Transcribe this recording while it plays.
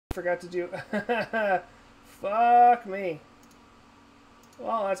Forgot to do. Fuck me.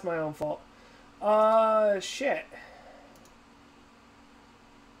 Well, that's my own fault. Shit.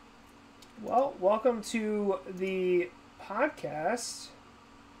 Well, welcome to the podcast.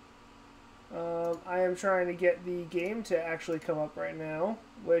 I am trying to get the game to actually come up right now,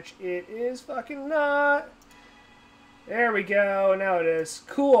 which it is fucking not. There we go. Now it is.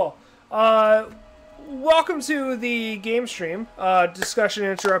 Cool. Welcome to the game stream. Discussion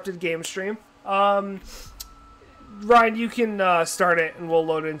interrupted game stream. Ryan, you can start it, and we'll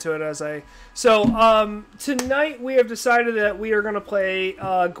load into it as I... So, tonight we have decided that we are going to play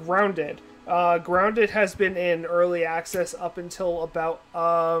Grounded. Grounded has been in early access up until about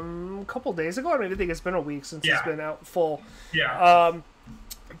a couple days ago. I don't even think it's been a week since it's been out full. Yeah.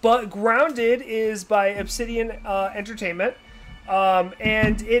 But Grounded is by Obsidian Entertainment.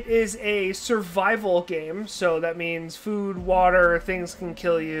 And it is a survival game, so that means food, water, things can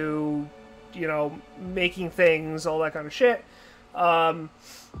kill you, you know, making things, all that kind of shit.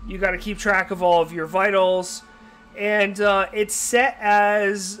 You got to keep track of all of your vitals, and it's set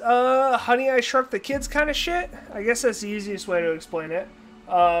as Honey, I Shrunk the Kids kind of shit. I guess that's the easiest way to explain it.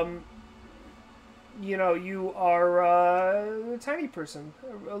 You know, you are a tiny person,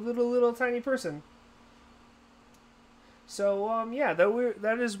 a little tiny person. So, yeah,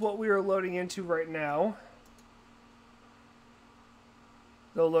 that is what we are loading into right now.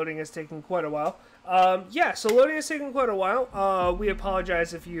 Though loading is taking quite a while. Yeah, so loading is taking quite a while. We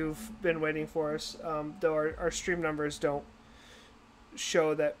apologize if you've been waiting for us, though our stream numbers don't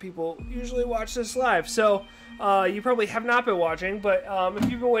show that people usually watch this live. So, you probably have not been watching, but if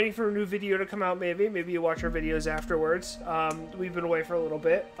you've been waiting for a new video to come out, maybe you watch our videos afterwards. We've been away for a little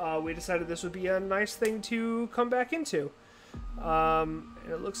bit. We decided this would be a nice thing to come back into. And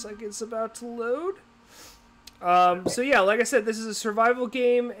it looks like it's about to load. So yeah, like I said, this is a survival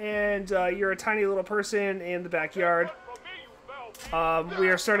game, and you're a tiny little person in the backyard. We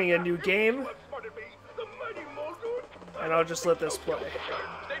are starting a new game, and I'll just let this play.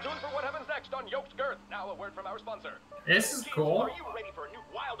 Stay tuned for what happens next on Yoked Girth. Now a word from our sponsor. This is cool.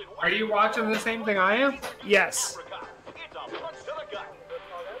 Are you watching the same thing I am? Yes. It's a punch to the gut.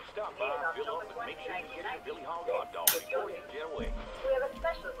 Stop by, fill up, and make sure you get your Billy Hog hot dog before you get away. We have a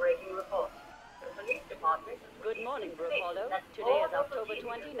special breaking report. The police department... Good morning, Brooke Hollow. Today is October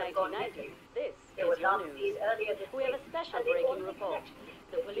 20, 1990. This is your news. We have a special breaking report.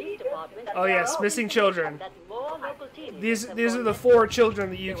 The police department... Oh yes, missing children. That more local These are the 4 children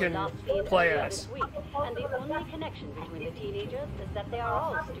that you can play as. And the only connection between the teenagers is that they are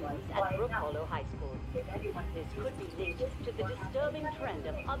all students at Brooke Hollow High School. This could be linked to the disturbing trend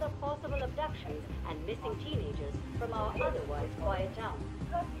of other possible abductions and missing teenagers from our otherwise quiet town.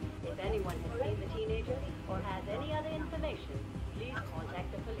 If anyone has seen the teenagers or has any other information, please contact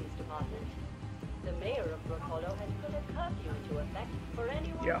the police department. The mayor of Brooke Hollow has put a curfew into effect for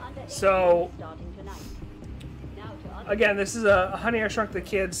anyone under 18 starting tonight. Now to again, this is a Honey, I Shrunk the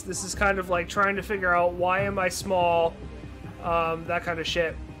Kids. This is kind of like trying to figure out why am I small, that kind of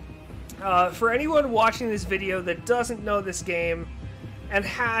shit. For anyone watching this video that doesn't know this game and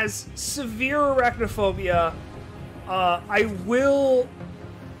has severe arachnophobia, I will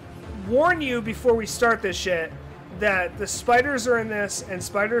warn you before we start this shit that the spiders are in this, and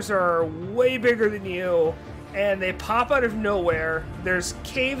spiders are way bigger than you, and they pop out of nowhere. There's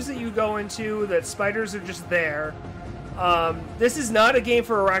caves that you go into that spiders are just there. This is not a game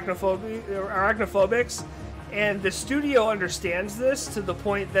for arachnophobics, and the studio understands this to the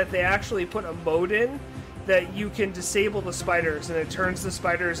point that they actually put a mode in that you can disable the spiders, and it turns the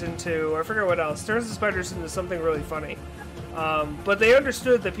spiders into, I forget what else, turns the spiders into something really funny. But they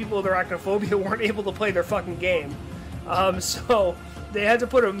understood that people with arachnophobia weren't able to play their fucking game. So they had to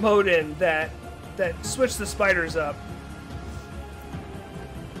put a mode in that switched the spiders up.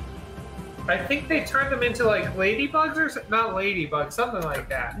 I think they turned them into like ladybugs or not ladybugs, something like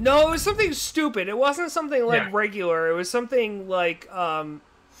that. No, it was something stupid. It wasn't something like regular. It was something like,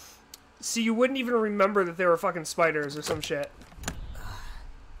 so you wouldn't even remember that they were fucking spiders or some shit.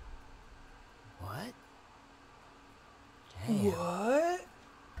 What? Damn. What?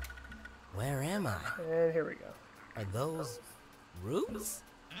 Where am I? And here we go. Are those roots?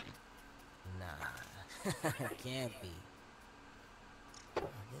 Nah, can't be.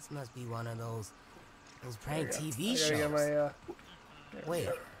 This must be one of those prank TV shows. Get my, Wait,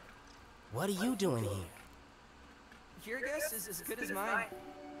 what are you doing here? Your guess is as good as mine.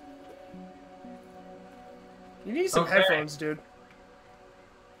 You need some headphones, dude.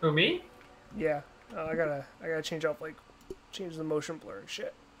 Who, me? Yeah. I gotta change the motion blur and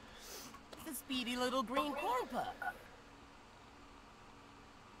shit. The speedy little green corn pup.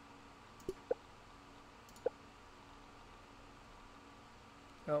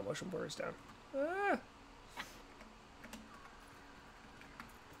 Oh, motion blur is down. Ah.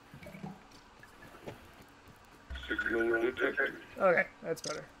 Signal detected. Okay, that's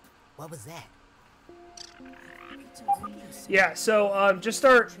better. What was that? Yeah, so just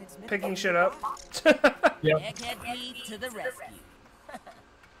start picking shit up. Yep. Egghead me to the rescue.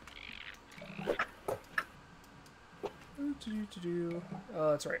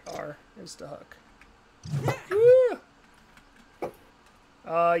 Oh, that's right. R is to hook. Woo!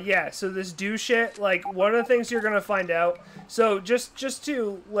 Yeah, so this do shit, like, one of the things you're gonna find out, so just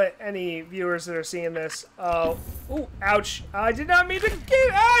to let any viewers that are seeing this, ooh, ouch, I did not mean to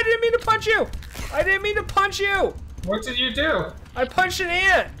I didn't mean to punch you! I didn't mean to punch you! What did you do? I punched an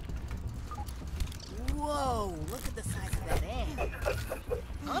ant! Whoa, look at the size of that ant.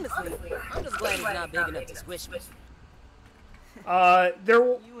 Honestly, I'm just glad he's not big enough to squish me.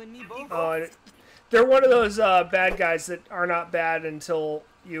 You and me both. They're one of those bad guys that are not bad until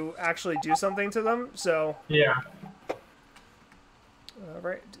you actually do something to them, so... Yeah.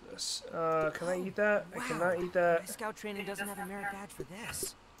 Alright, do this. Can I eat that? I cannot eat that. My scout training doesn't have a merit badge for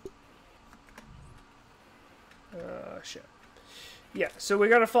this. Shit. Yeah, so we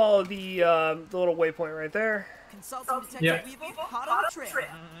gotta follow the little waypoint right there. Consultant Detective Yeah. Weevil, hot on the trail.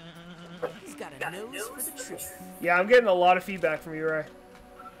 He's got a nose for the truth. Yeah, I'm getting a lot of feedback from you, Ray.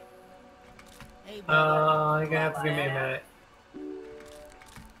 Hey, You're gonna have to give me a minute.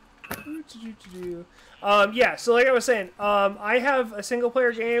 Yeah, so like I was saying, I have a single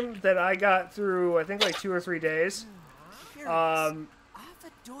player game that I got through, I think, like 2 or 3 days.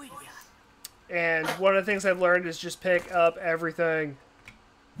 And one of the things I've learned is just pick up everything.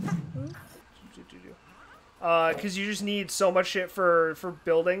 Because you just need so much shit for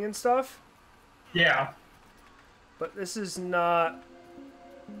building and stuff. Yeah. But this is not...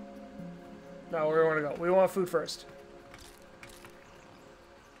 No, where do we want to go? We want food first.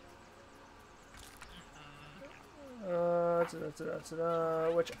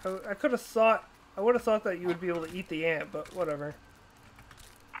 Which I could have thought... I would have thought that you would be able to eat the ant, but whatever.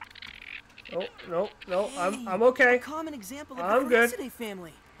 Oh, no, Hey, I'm okay. A common example of I'm the good. Osidian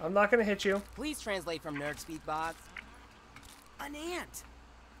family. I'm not gonna hit you. Please translate from nerd speak box. An ant.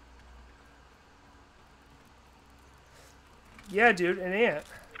 Yeah, dude, an ant.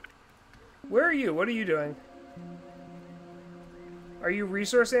 Where are you? What are you doing? Are you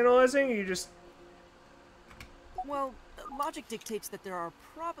resource analyzing, or you just... Well, logic dictates that there are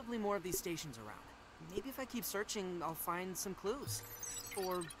probably more of these stations around. Maybe if I keep searching, I'll find some clues.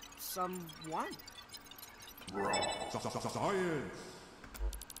 Or someone.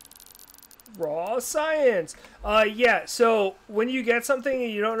 Raw science! Yeah, so when you get something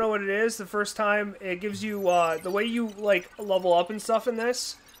and you don't know what it is the first time, it gives you, the way you, like, level up and stuff in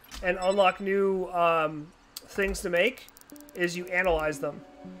this, and unlock new, things to make, is you analyze them.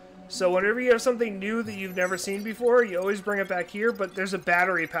 So whenever you have something new that you've never seen before, you always bring it back here, but there's a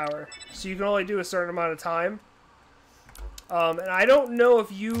battery power. So you can only do a certain amount of time. And I don't know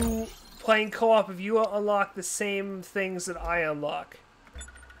if you, playing co-op, if you unlock the same things that I unlock.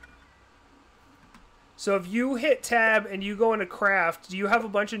 So if you hit tab and you go into craft, do you have a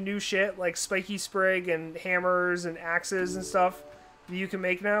bunch of new shit, like spiky sprig and hammers and axes and stuff that you can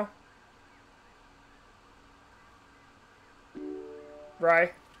make now?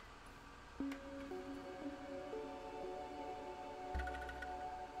 Right?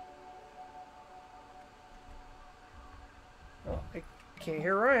 Oh, I can't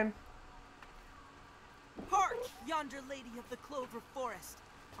hear Ryan. Hark, yonder lady of the Clover Forest.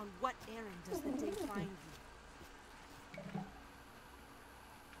 On what errand does the day find you?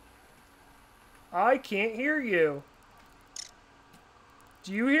 I can't hear you.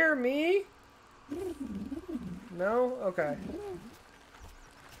 Do you hear me? No? Okay.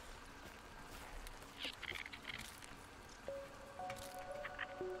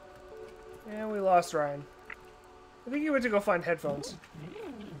 And we lost Ryan. I think he went to go find headphones.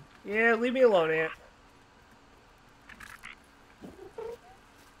 Yeah, leave me alone, Ant.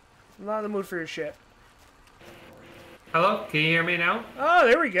 I'm not in the mood for your shit. Hello? Can you hear me now? Oh,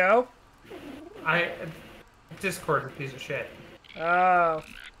 there we go. Discord's a piece of shit. Oh.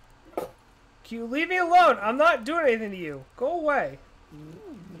 Can you leave me alone? I'm not doing anything to you. Go away.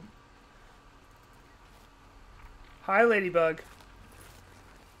 Hi, Ladybug.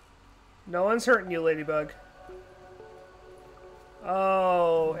 No one's hurting you, Ladybug.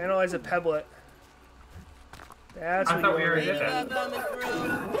 Oh, analyze a pebblet. That's I what thought you we were already doing. did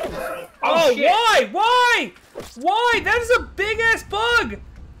that. Oh, shit. why? Why? Why? That is a big-ass bug!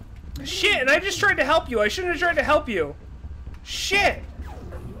 Shit, and I just tried to help you. I shouldn't have tried to help you. Shit!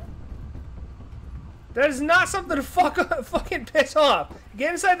 That is not something to fucking piss off.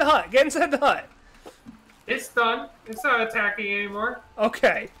 Get inside the hut. Get inside the hut. It's done. It's not attacking anymore.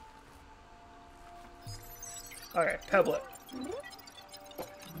 Okay. Okay, Pebblet.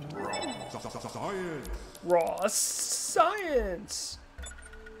 Science. Raw science.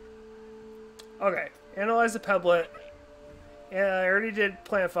 Okay, analyze the Pebblet. Yeah, I already did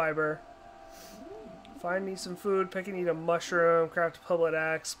plant fiber. Find me some food, pick and eat a mushroom, craft a Pebblet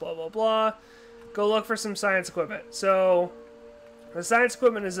axe, blah blah blah. Go look for some science equipment. So, the science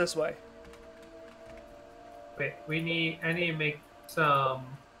equipment is this way. Wait, I need to make some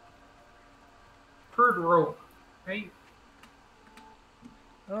crude rope, right?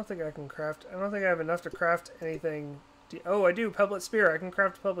 I don't think I can craft. I don't think I have enough to craft anything. Oh, I do. Pebblet spear. I can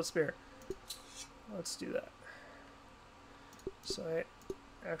craft a Pebblet spear. Let's do that. So I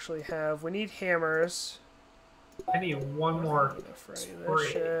actually have. We need hammers. I need one more. For any of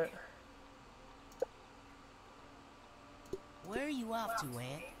this shit. Where are you off to,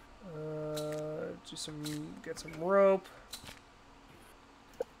 Ant? Get some rope.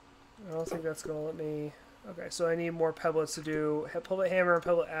 I don't think that's gonna let me. Okay, so I need more pebblets to do. Pebblet hammer and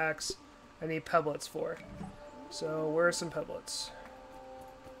pebblet axe. I need pebblets for. So where are some pebblets?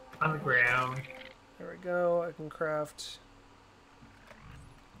 On the ground. There we go. I can craft.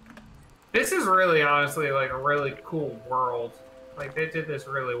 This is really, honestly, like a really cool world. Like they did this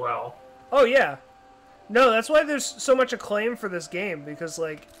really well. Oh yeah. No, that's why there's so much acclaim for this game, because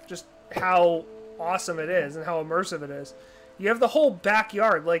like just how awesome it is and how immersive it is. You have the whole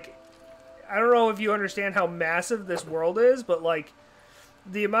backyard. Like, I don't know if you understand how massive this world is, but like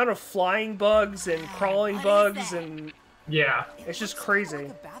the amount of flying bugs and crawling bugs and yeah, it's just crazy. Like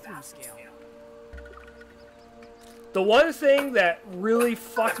a bathroom scale. The one thing that really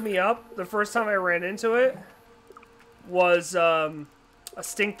fucked me up the first time I ran into it was a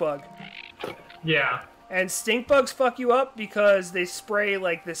stink bug. Yeah. And stink bugs fuck you up because they spray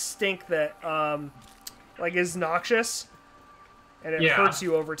like this stink that like is noxious, and it hurts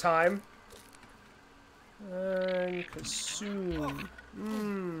you over time. And consume.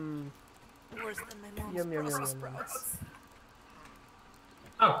 Mmm. Yum, yum, yum, yum.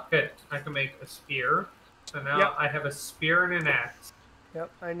 Oh, good. I can make a spear. So now I have a spear and an axe.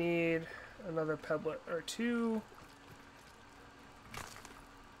 Yep, I need another pebblet or two.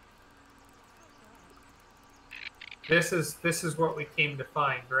 This is what we came to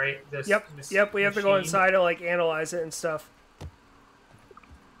find, right? This Yep, we have to go inside to like analyze it and stuff.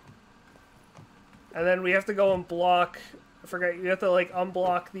 And then we have to go and block, I forgot, you have to like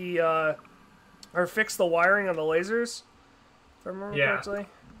unblock the, or fix the wiring on the lasers, if I remember correctly.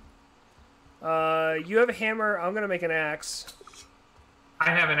 You have a hammer, I'm gonna make an axe. I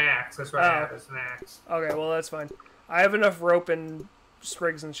have an axe, that's what I have is an axe. Okay, well that's fine. I have enough rope and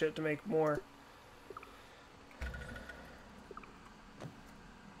sprigs and shit to make more.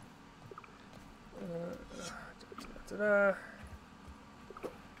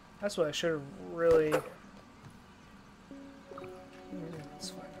 That's what I should have really. It's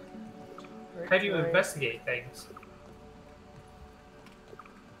fine. How do you investigate things?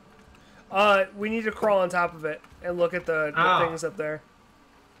 We need to crawl on top of it and look at the things up there.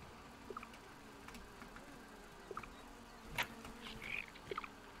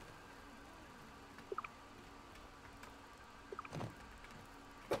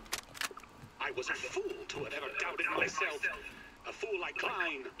 I was a fool to have ever doubted myself. A fool like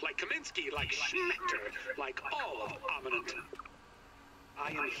Klein, like Kaminsky, like Schmechter, like all of Ominent.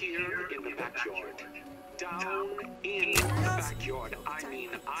 I am here in the backyard. Down in the backyard. I mean,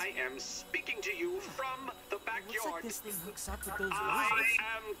 I am speaking to you from the backyard. Looks like this thing hooks up with those I lasers.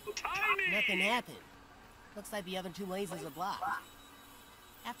 am tiny! Nothing happened. Looks like the other two lasers are blocked.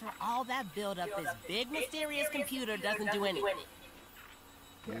 After all that build-up, this big mysterious computer doesn't do anything.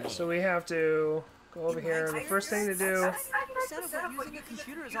 Yeah, so we have to go over here, and the first thing to do... Instead of what using a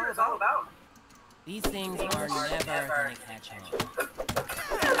computer is all about. These things are never gonna catch on.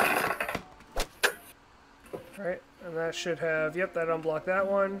 Alright, and that should have... Yep, that unblocked that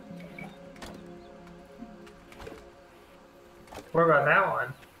one. What about that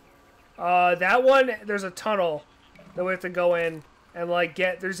one? That one, there's a tunnel that we have to go in and, like,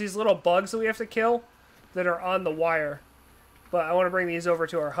 get... There's these little bugs that we have to kill that are on the wire. But I want to bring these over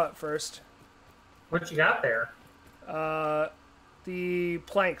to our hut first. What you got there? The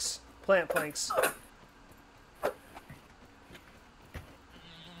planks. Plant planks.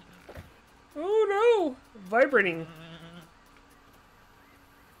 Oh no! Vibrating.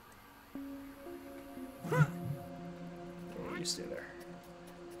 Okay, you stay there.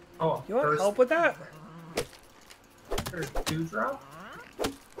 Oh, You want help with that? There's Dewdrop?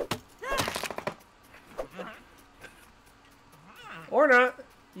 Or not.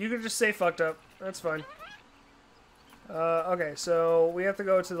 You could just say fucked up. That's fine. Okay, so we have to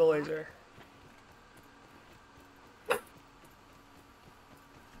go to the laser.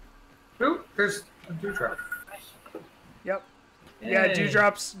 Ooh, there's a dewdrop. Yep. Yeah, Yay.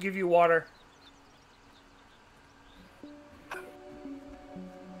 dewdrops give you water.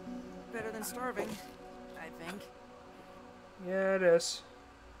 Better than starving, I think. Yeah, it is.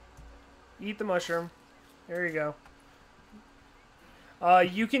 Eat the mushroom. There you go.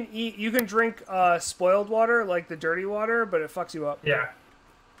 You can drink spoiled water, like the dirty water, but it fucks you up. Yeah.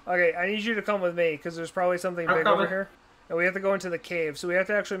 Okay, I need you to come with me, because there's probably something I'm big coming. over here. And we have to go into the cave, so we have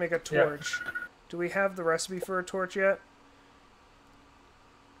to actually make a torch. Yeah. Do we have the recipe for a torch yet?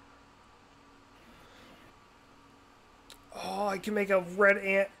 Oh, I can make a red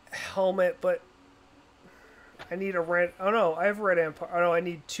ant helmet, but I need a red... Oh no, I have red ant... Oh no, I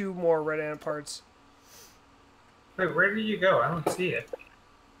need 2 more red ant parts. Wait, where did you go? I don't see it.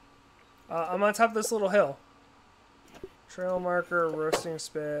 I'm on top of this little hill. Trail marker, roasting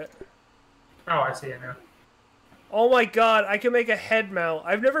spit. Oh, I see it now. Oh my god, I can make a head mount.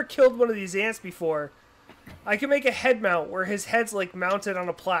 I've never killed one of these ants before. I can make a head mount where his head's like mounted on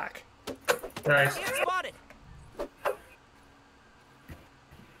a plaque. Nice. Ant spotted!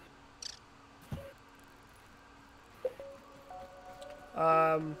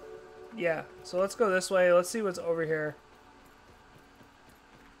 Yeah, so let's go this way. Let's see what's over here.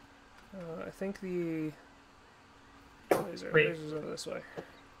 I think the laser's over this way.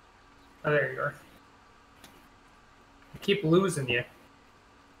 Oh, there you are. I keep losing you.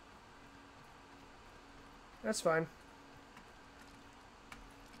 That's fine.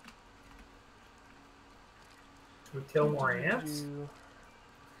 Should we kill more ants?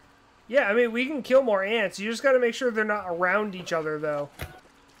 Yeah, I mean, we can kill more ants. You just gotta make sure they're not around each other, though.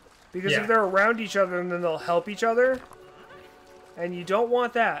 Because Yeah. if they're around each other, then they'll help each other. And you don't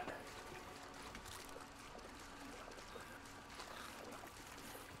want that.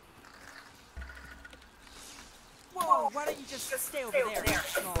 Whoa, why don't you just stay over there,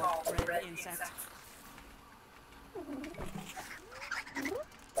 small red insect?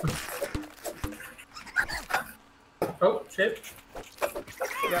 Oh, shit.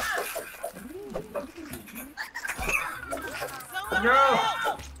 Yeah. No!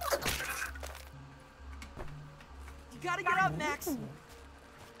 You gotta get up, Max!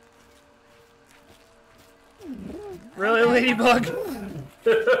 Really, Ladybug?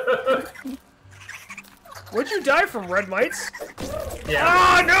 What'd you die from, red mites? Yeah.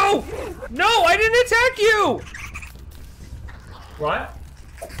 Ah, no! No, I didn't attack you! What?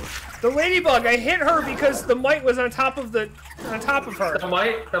 The ladybug, I hit her because the mite was on top of her.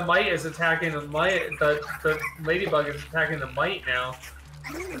 The mite is attacking the mite. The ladybug is attacking the mite now.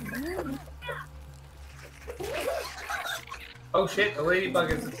 Oh shit! The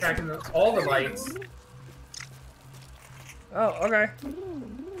ladybug is attacking all the mites. Oh, okay.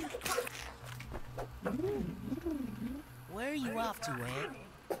 Where are you off to, Ed?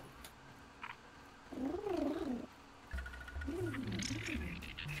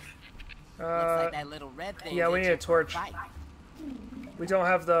 Looks like that little red thing. Yeah, we did need a you for torch. fight. We don't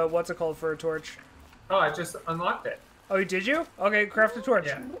have the what's it called for a torch. Oh, I just unlocked it. Oh, did you? Okay, craft a torch.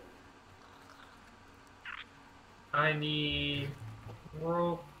 Yeah. I need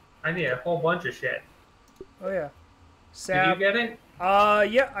rope. I need a whole bunch of shit. Oh yeah. Did Sap. you get it?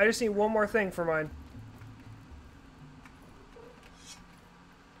 Yeah. I just need one more thing for mine.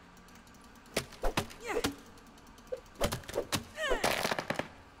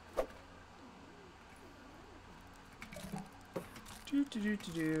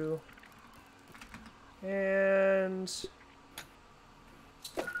 Do. And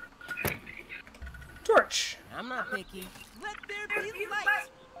torch. I'm not picky. Let there be light!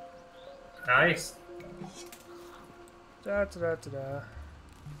 Nice. Da da da da da.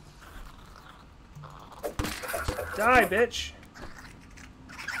 Die, bitch.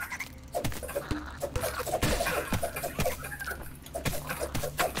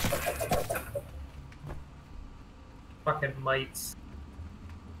 Fucking mites.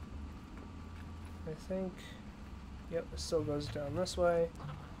 I think. Yep, it still goes down this way.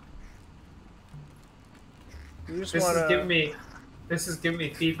 You just This wanna. is giving me. This is giving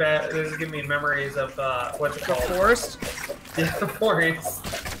me feedback. This is giving me memories of what's it The called? forest. Yeah, the forest.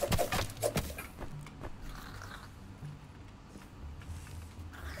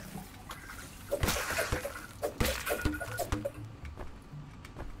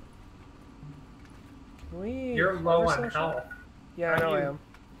 Can we You're low harvest on that health. shit? Yeah, I know I am.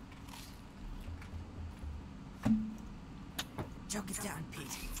 Choke it down,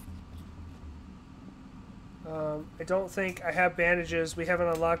 Pete. I don't think I have bandages. We haven't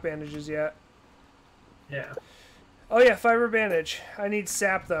unlocked bandages yet. Yeah. Oh yeah, fiber bandage. I need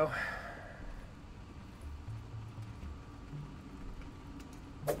sap though.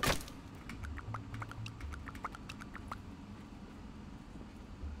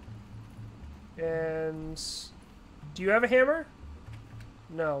 And do you have a hammer?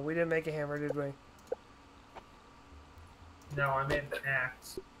 No, we didn't make a hammer, did we? No, I made an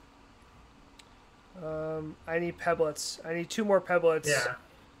axe. I need pebblets. I need 2 more pebblets. Yeah.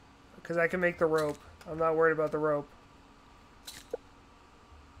 Because I can make the rope. I'm not worried about the rope.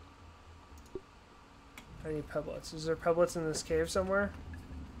 I need pebblets. Is there pebblets in this cave somewhere?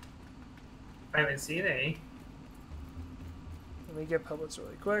 I haven't seen any. Let me get pebblets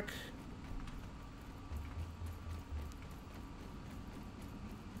really quick.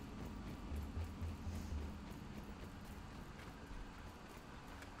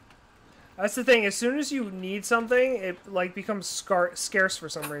 That's the thing. As soon as you need something, it like becomes scarce for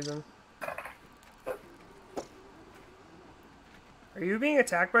some reason. Are you being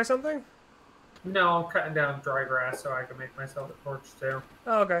attacked by something? No, I'm cutting down dry grass so I can make myself a torch too.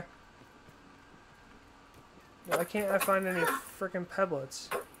 Oh, okay. Why can't I find any freaking pebblets?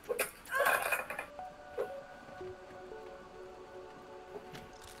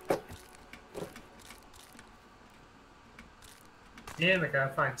 Damn, I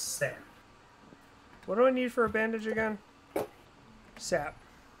gotta find sap. What do I need for a bandage again? Sap.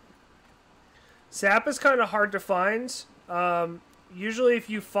 Sap is kind of hard to find. Usually if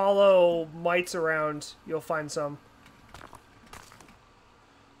you follow mites around, you'll find some.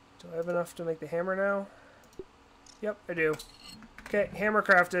 Do I have enough to make the hammer now? Yep, I do. Okay, hammer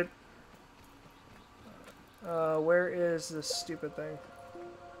crafted. Where is this stupid thing?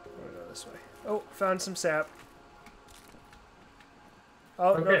 I'm gonna go this way. Oh, found some sap.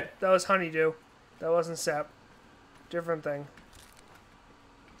 Oh, Okay. no, that was honeydew. That wasn't sap. Different thing.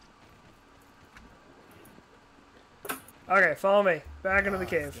 Okay, follow me. Back into the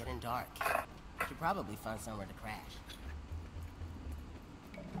cave. It's getting dark. Should probably find somewhere to crash.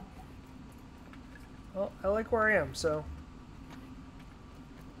 Well, I like where I am, so.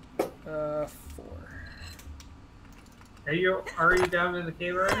 4. Are you down in the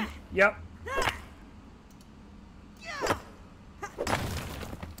cave already? Yep.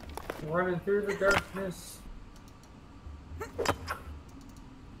 Running through the darkness.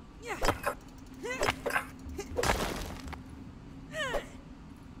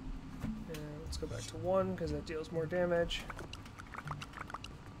 Let's go back to 1 because that deals more damage.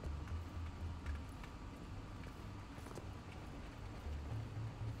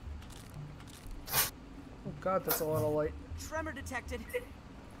 Oh god, that's a lot of light. Tremor detected.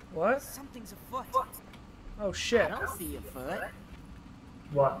 What? Something's afoot. Oh shit. I don't see a foot.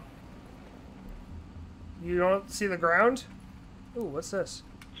 What? You don't see the ground? Ooh, what's this?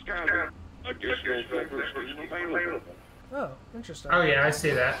 Oh, interesting. Oh yeah, I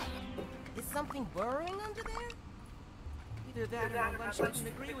see that. Is something burrowing under there? Either that or my lunch didn't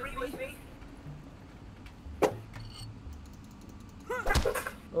agree with me.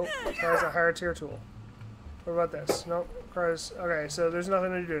 Oh, tries a higher tier tool. What about this? Nope, cries. Okay, so there's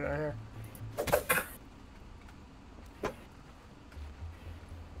nothing to do down here.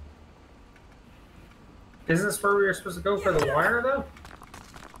 Isn't this where we were supposed to go for the wire though?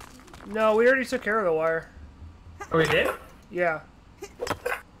 No, we already took care of the wire. Oh, we did? Yeah.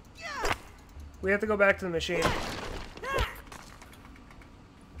 We have to go back to the machine.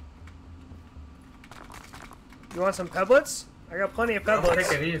 You want some pebblets? I got plenty of I'm pebblets.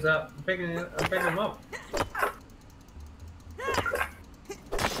 picking these up. I'm picking them up.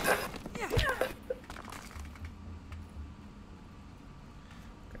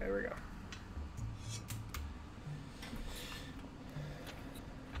 Okay, there we go.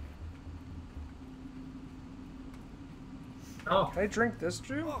 Oh, Can I drink this,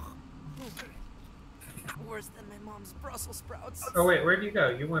 Drew? Worse than my mom's Brussels sprouts. oh wait, where'd you go?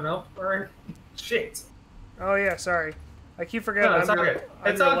 You went up? Alright. Shit. Oh yeah, sorry. I keep forgetting. No, it's all I'm your- good.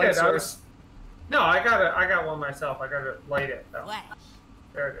 I'm It's your all light good. I source. was. No, I got one myself. I gotta light it though. Flash.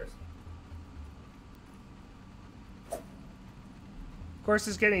 There it is. Of course,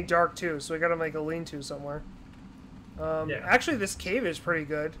 it's getting dark too, so we gotta make a lean-to somewhere. Yeah. Actually, this cave is pretty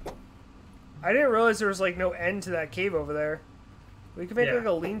good. I didn't realize there was like no end to that cave over there. We could make Yeah. like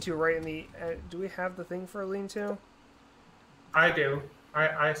a lean-to right in the. Do we have the thing for a lean-to? I do.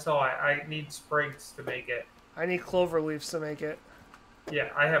 I saw it. I need sprigs to make it. I need clover leaves to make it. Yeah,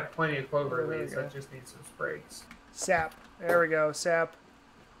 I have plenty of clover There we leaves. go. I just need some sprigs. Sap. There we go. Sap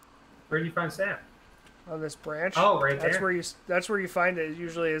Where do you find sap? on this branch. Oh, right That's there. where you. That's where you find it. It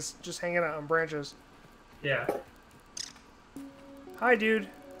usually is just hanging out on branches. Yeah. Hi, dude.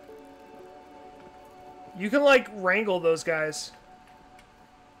 You can, like, wrangle those guys.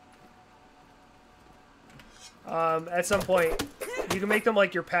 At some point. You can make them,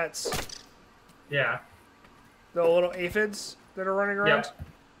 like, your pets. Yeah. The little aphids that are running around.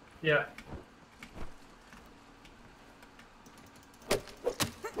 Yeah.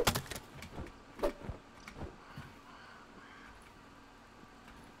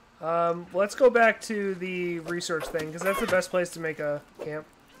 Let's go back to the research thing, because that's the best place to make a camp.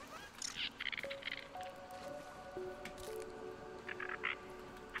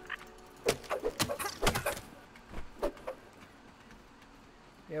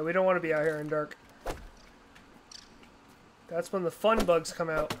 Yeah, we don't want to be out here in dark. That's when the fun bugs come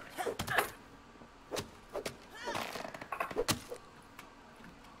out.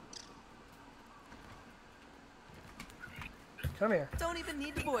 Come here. Don't even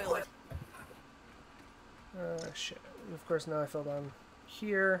need to boil it. Shit. Of course, now I fell down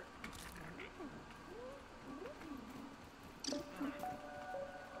here.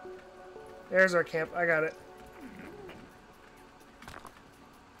 There's our camp. I got it.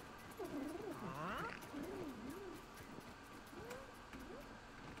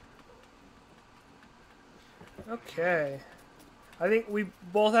 Okay. I think we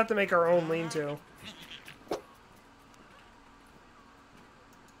both have to make our own lean-to.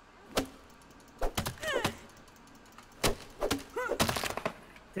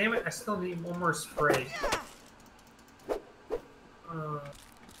 Damn it, I still need one more spray.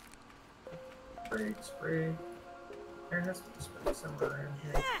 Spray. There has to be spray somewhere around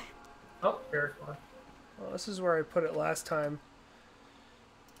here. Oh, there's one. Well, this is where I put it last time.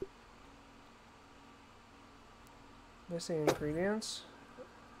 Missing ingredients.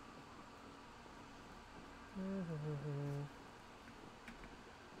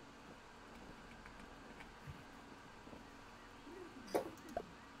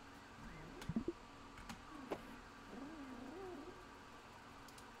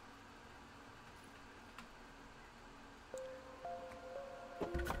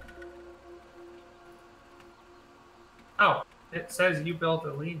 Oh, it says you built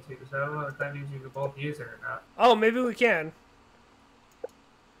a lean-to, so I don't know if that means you can both use it or not. Oh, maybe we can.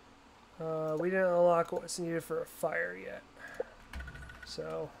 We didn't unlock what's needed for a fire yet.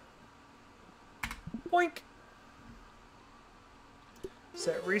 So, boink.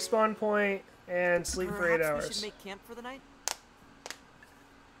 Set respawn point and sleep for 8 Perhaps hours. we should make camp for the night?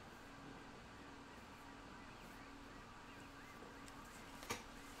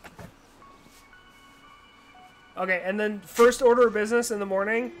 Okay, and then first order of business in the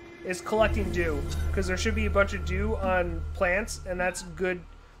morning is collecting dew, because there should be a bunch of dew on plants, and that's good,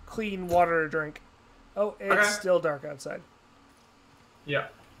 clean water to drink. Oh, it's still dark outside. Yeah.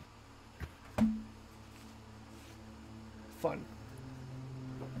 Fun.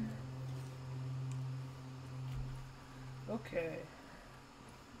 Okay.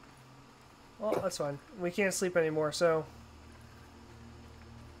 Well, that's fine. We can't sleep anymore, so...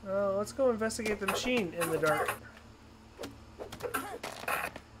 let's go investigate the machine in the dark.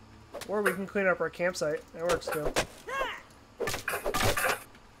 Or we can clean up our campsite. That works too.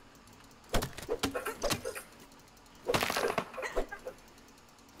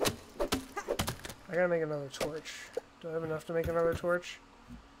 I gotta make another torch. Do I have enough to make another torch?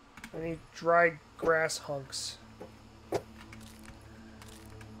 I need dry grass hunks. There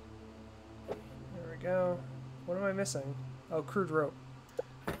we go. What am I missing? Oh, crude rope.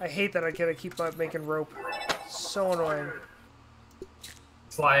 I hate that I gotta keep making rope. So annoying.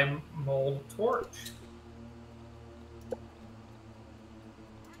 Slime mold torch.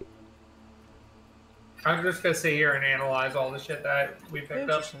 I'm just gonna sit here and analyze all the shit that we picked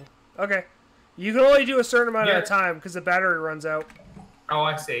up. Okay. You can only do a certain amount at a time because the battery runs out. Oh,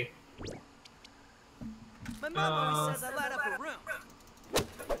 I see. My mom always says I light up a room.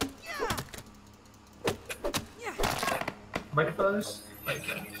 Might fuzz?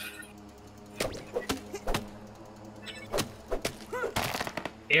 Okay.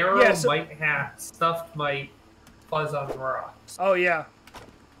 Arrow Yeah, so- might hat, stuffed might fuzz on rocks. Oh, yeah.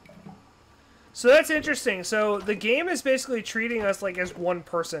 So that's interesting. So the game is basically treating us like as one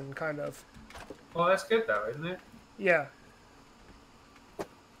person, kind of. Well, that's good though, isn't it? Yeah.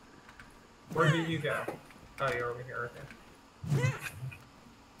 Where did you go? Oh, you're over here, okay.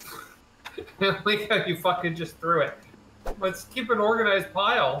 I like how you fucking just threw it. Let's keep an organized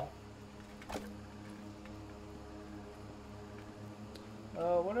pile.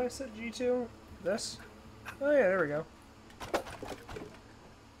 What did I set G to? This? Oh yeah, there we go.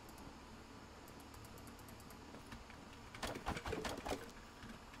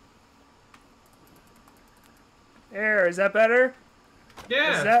 There, is that better?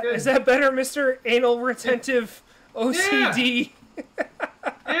 Yeah. Is that better, Mr. Anal Retentive OCD?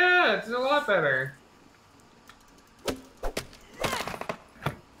 Yeah, it's a lot better.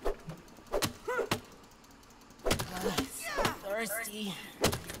 So thirsty.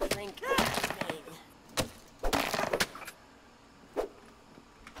 Drink anything.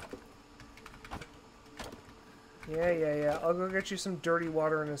 Yeah. I'll go get you some dirty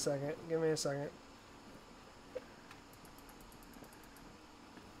water in a second. Give me a second.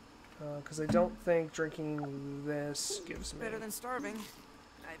 Because I don't think drinking this gives me... Better than starving,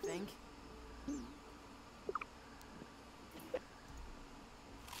 I think.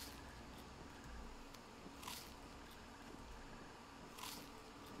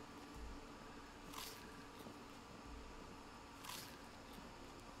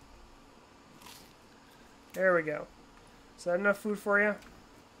 There we go. Is that enough food for you?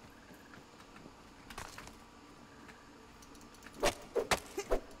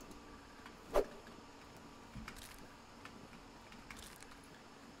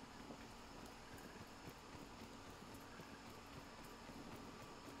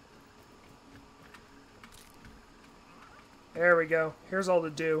 There we go. Here's all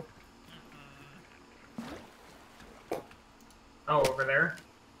the dew. Oh, over there?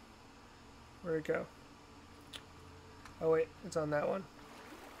 Where'd it go? Oh wait, it's on that one.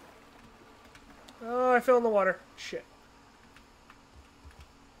 Oh, I fell in the water. Shit.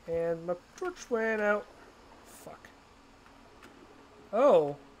 And my torch went out. Fuck.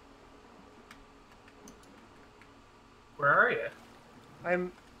 Oh. Where are you?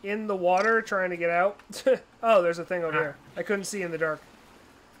 I'm in the water trying to get out. Oh, there's a thing over here. I couldn't see in the dark.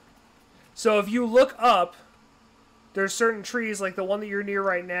 So if you look up, there's certain trees, like the one that you're near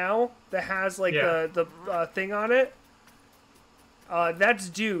right now, that has like the thing on it. That's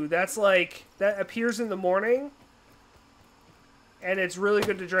dew. That's like, that appears in the morning, and it's really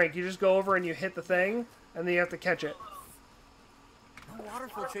good to drink. You just go over and you hit the thing, and then you have to catch it. No water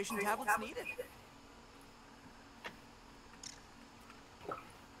filtration tablets needed.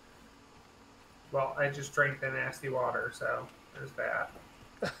 Well, I just drank the nasty water, so there's that.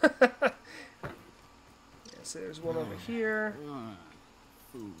 Yeah, so there's one over here.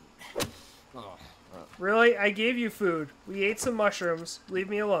 Food. Really? I gave you food. We ate some mushrooms. Leave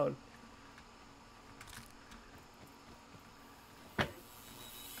me alone.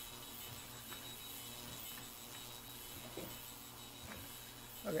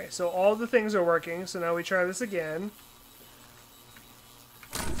 Okay, so all the things are working, so now we try this again.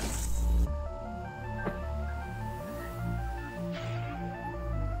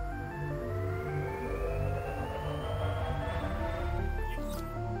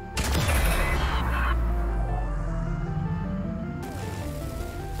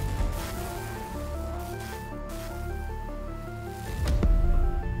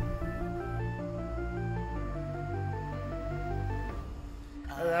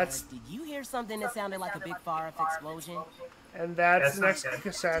 Did you hear something that sounded like a big far-off explosion? And that's the next not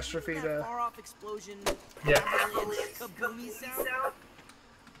good. catastrophe to... Far-off explosion. Yeah. Kaboomy sound.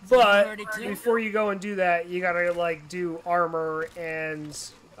 But before you go and do that, you gotta like do armor and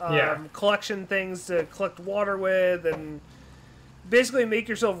collection things to collect water with, and basically make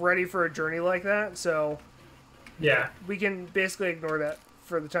yourself ready for a journey like that. So Yeah. we can basically ignore that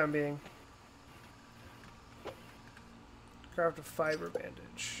for the time being. Craft a fiber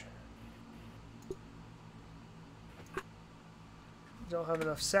bandage. Don't have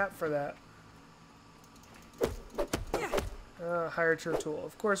enough sap for that. Higher tier tool.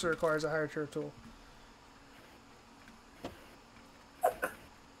 Of course it requires a higher tier tool.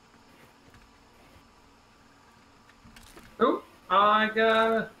 Oh, I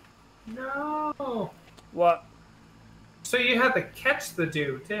got... No. What? So you had to catch the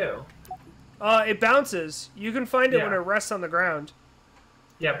dew, too. It bounces. You can find it when Yeah. it rests on the ground.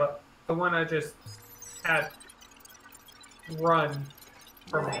 Yeah, but the one I just had run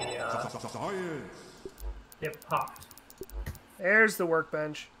from the, it popped. There's the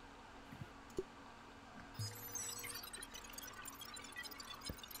workbench.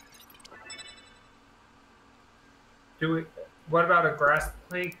 What about a grass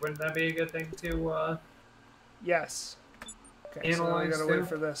plank? Wouldn't that be a good thing to, Yes. Okay, so now we analyze gotta too? wait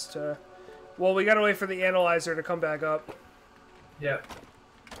for this to... Well, we gotta wait for the analyzer to come back up. Yep.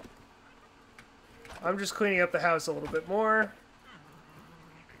 I'm just cleaning up the house a little bit more.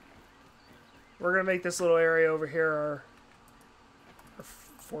 We're gonna make this little area over here our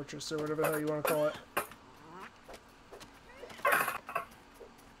fortress, or whatever the hell you want to call it.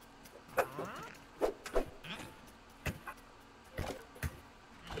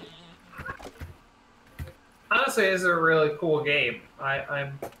 honestly, this is a really cool game.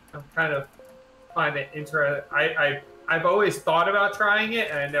 I'm kind of find it interesting. I've always thought about trying it,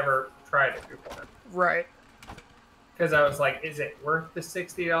 and I never tried it before. Right. Because I was like, is it worth the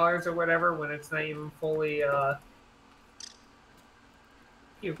 $60 or whatever when it's not even fully? Well,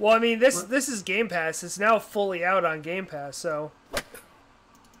 I mean, this is Game Pass. It's now fully out on Game Pass, so.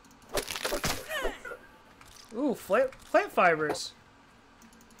 Ooh, plant fibers.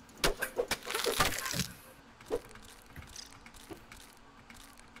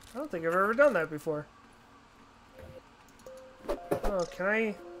 I don't think I've ever done that before. Oh, can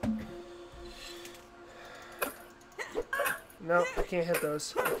I? No, I can't hit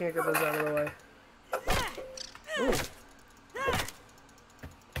those. I can't get those out of the way. Ooh.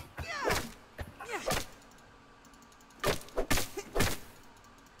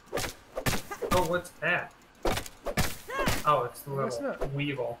 Oh, what's that? Oh, it's the little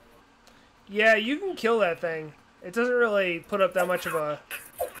weevil. Yeah, you can kill that thing. It doesn't really put up that much of a...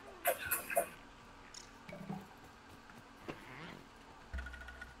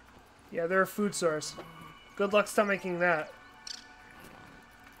 Yeah, they're a food source. Good luck stomaching that.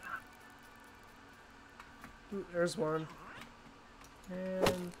 Ooh, there's one.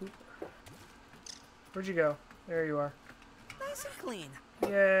 And... Where'd you go? There you are. Nice and clean.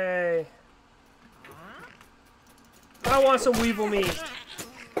 Yay. I want some weevil meat.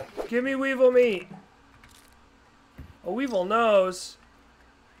 Give me weevil meat. A weevil nose.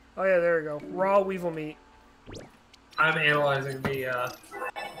 Oh yeah, there we go. Raw weevil meat. I'm analyzing the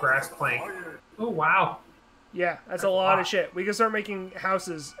grass plank. Oh wow. Yeah, that's a lot of shit. We can start making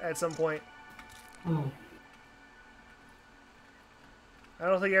houses at some point. Hmm. I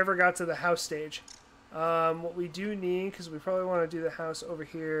don't think I ever got to the house stage. What we do need, because we probably want to do the house over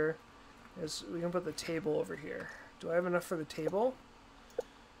here, is we can put the table over here. Do I have enough for the table?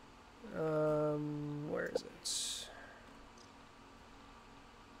 Where is it?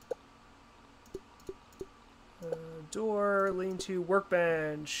 Door, lean-to,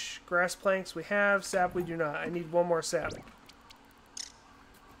 workbench, grass planks we have, sap we do not. I need one more sap. Let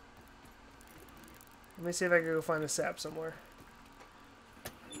me see if I can go find a sap somewhere.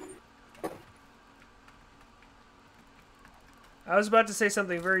 I was about to say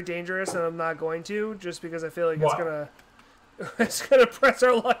something very dangerous, and I'm not going to, just because I feel like it's gonna press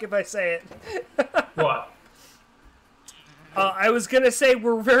our luck if I say it. What? I was gonna say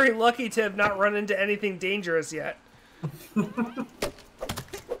we're very lucky to have not run into anything dangerous yet.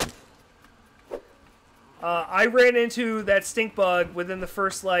 I ran into that stink bug within the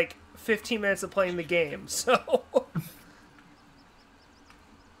first, 15 minutes of playing the game, so...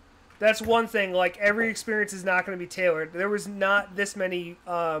 That's one thing, every experience is not going to be tailored. There was not this many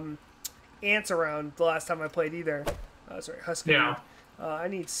ants around the last time I played either. Sorry, husky. Yeah. I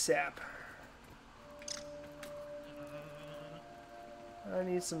need sap. I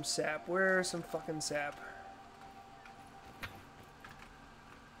need some sap. Where's some fucking sap?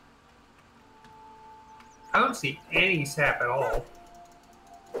 I don't see any sap at all.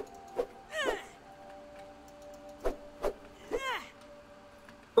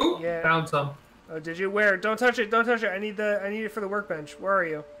 Ooh, Yeah. found some. Oh, did you? Where? Don't touch it. Don't touch it. I need it for the workbench. Where are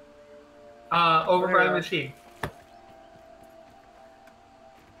you? Over There by you the are. machine.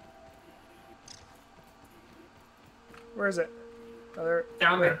 Where is it? Oh, there.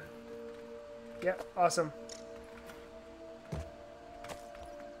 Down wait. there. Yeah, awesome.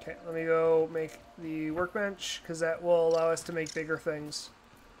 Okay, let me go make the workbench, because that will allow us to make bigger things.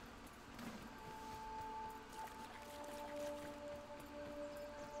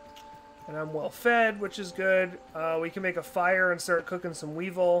 And I'm well fed, which is good. We can make a fire and start cooking some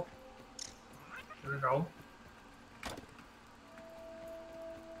weevil. There we go.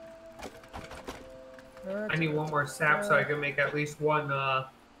 I need one more sap so I can make at least one,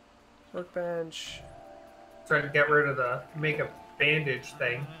 Workbench. try to get rid of the, make a bandage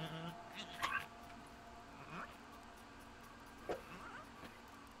thing. It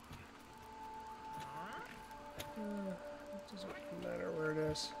doesn't matter where it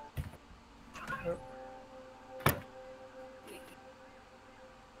is. Oh.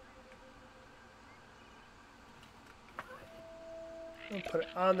 I'll put it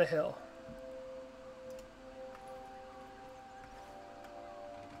on the hill.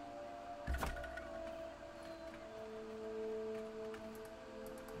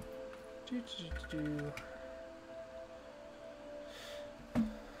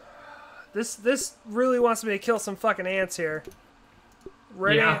 This really wants me to kill some fucking ants here.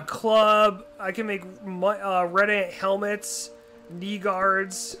 Red ant club. I can make red ant helmets, knee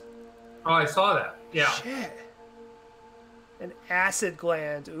guards. Oh, I saw that. Yeah. Shit. An acid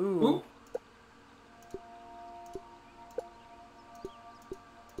gland. Ooh.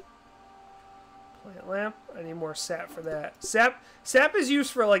 lamp. I need more sap for that. Sap is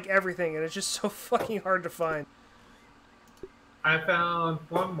used for like everything, and it's just so fucking hard to find. I found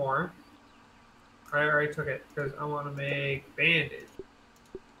one more. I already took it because I want to make bandage.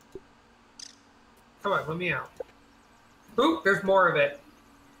 Come on, let me out. Oop, there's more of it.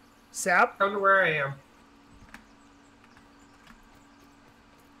 Sap? Come to where I am.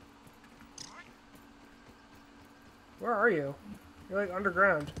 Where are you? You're like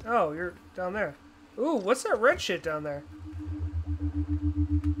underground. Oh, you're down there. Ooh, what's that red shit down there?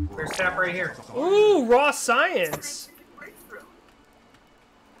 There's sap right here. Ooh, raw science.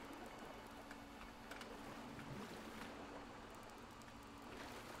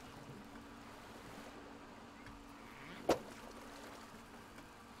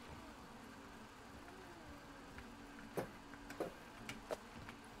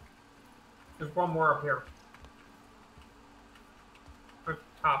 There's one more up here. Up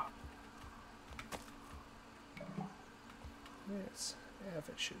top. Yes,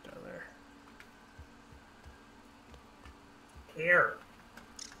 avid shit down there. Here.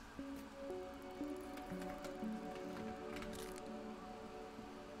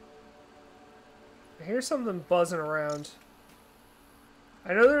 I hear something buzzing around.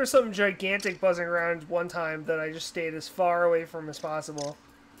 I know there was something gigantic buzzing around one time that I just stayed as far away from as possible.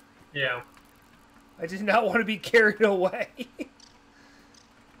 Yeah. I did not want to be carried away.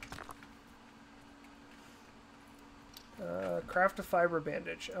 Craft a fiber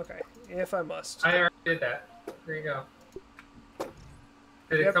bandage. Okay, if I must. I already did that. There you go.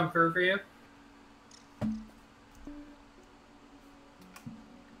 Did Yep. it come through for you?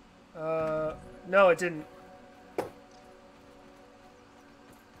 No, it didn't.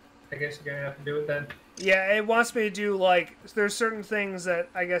 I guess you're gonna have to do it then. Yeah, it wants me to do, like, there's certain things that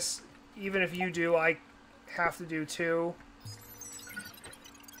I guess even if you do, I have to do too.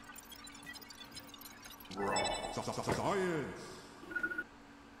 Science.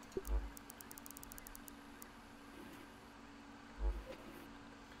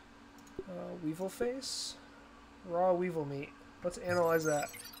 Weevil face? Raw weevil meat. Let's analyze that.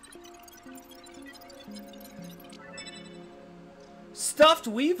 Stuffed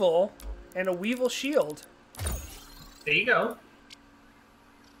weevil and a weevil shield. There you go.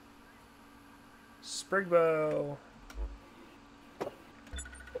 Sprigbow.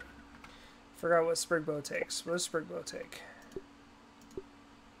 Forgot what Sprigbow takes. What does Sprigbow take?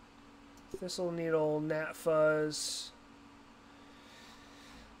 Thistle needle, gnat fuzz.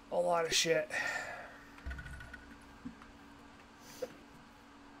 A lot of shit.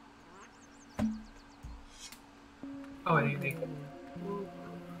 Oh, anything.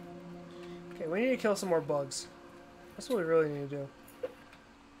 Okay, we need to kill some more bugs. That's what we really need to do.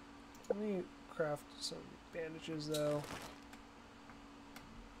 Let me craft some bandages, though.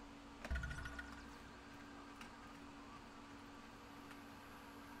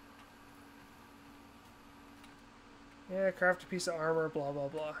 Yeah, craft a piece of armor, blah, blah,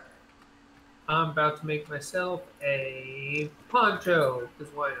 blah. I'm about to make myself a poncho,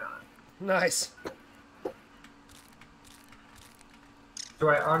 because why not? Nice. Do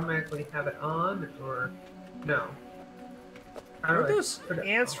I automatically have it on, or no? How Where'd do I those put it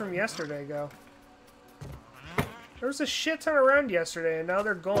ants on? from yesterday go? There was a shit ton around yesterday, and now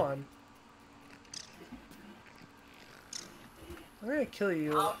they're gone. I'm gonna kill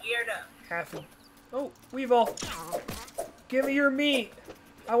you. Oh, weirdo. Half of... Oh, Weevil! Give me your meat!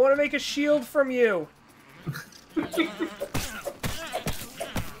 I want to make a shield from you!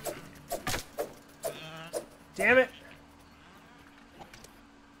 Damn it!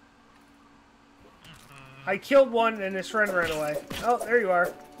 I killed one and his friend ran away. Oh, there you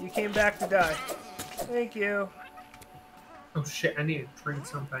are. You came back to die. Thank you. Oh shit, I need to drink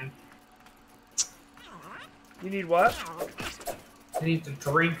something. You need what? I need to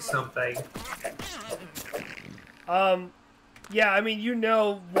drink something. Yeah, I mean, you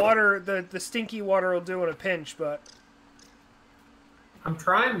know, water, the stinky water will do in a pinch, but... I'm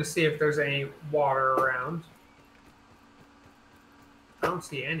trying to see if there's any water around. I don't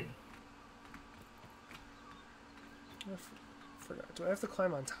see any. I forgot. Do I have to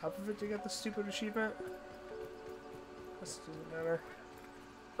climb on top of it to get the stupid achievement? This doesn't matter.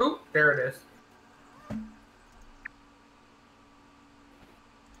 Oop, there it is.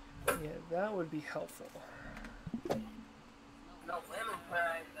 Yeah, that would be helpful. No lemon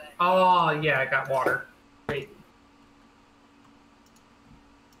pie, but... Oh, yeah, I got water. Wait.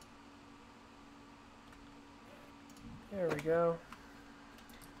 There we go.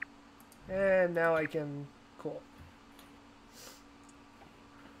 And now I can... Cool.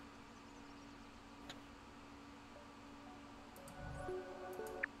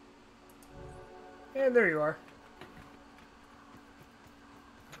 And there you are.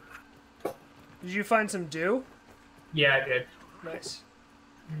 Did you find some dew? Yeah, I did. Nice.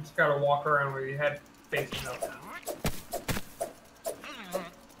 You just gotta walk around with your head facing up.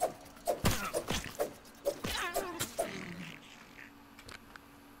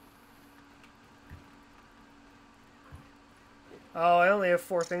 Oh, I only have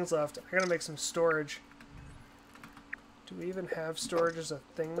 4 things left. I gotta make some storage. Do we even have storage as a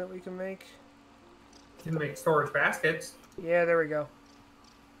thing that we can make? You can make storage baskets. Yeah, there we go.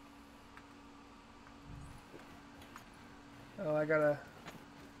 Oh, I gotta...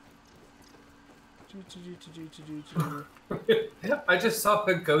 I just saw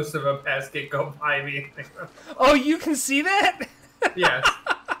the ghost of a basket go by me. Oh, you can see that? Yes.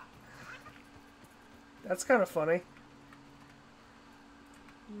 That's kind of funny.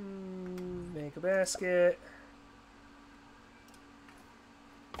 Make a basket.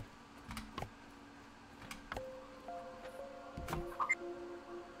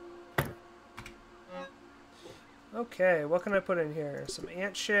 Okay, what can I put in here? Some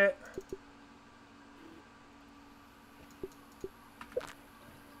ant shit.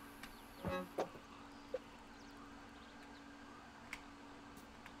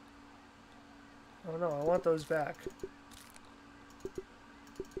 Oh no, I want those back.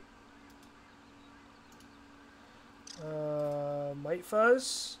 Mite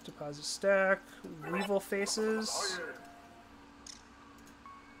fuzz, deposit stack, weevil faces.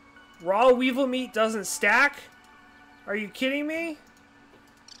 Raw weevil meat doesn't stack? Are you kidding me?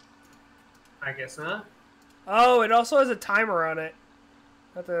 I guess not. Oh, it also has a timer on it.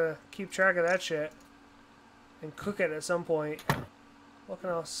 I have to keep track of that shit. And cook it at some point. What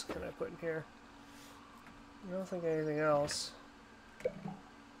else can I put in here? I don't think anything else.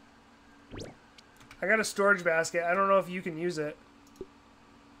 I got a storage basket. I don't know if you can use it.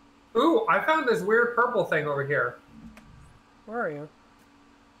 Ooh, I found this weird purple thing over here. Where are you?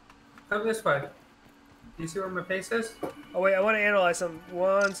 Come this way. Do you see where my face is? Oh wait, I want to analyze something.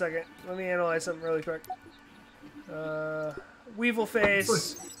 1 second. Let me analyze something really quick. Weevil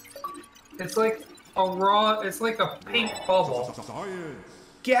face. It's like a raw, it's like a pink bubble.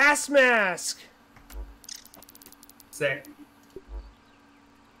 Gas mask! Sick.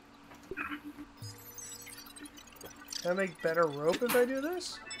 Can I make better rope if I do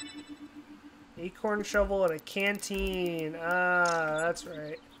this? Acorn shovel and a canteen. Ah, that's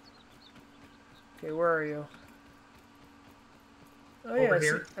right. Okay, where are you? Oh yeah, Over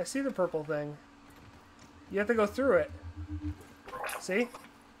here. I see the purple thing. You have to go through it. See?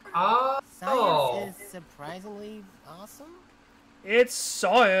 Oh. Science is surprisingly awesome. It's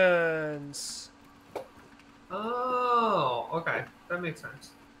science! Oh, okay. That makes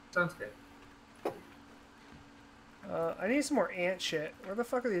sense. Sounds good. I need some more ant shit. Where the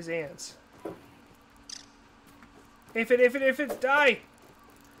fuck are these ants? If it, die!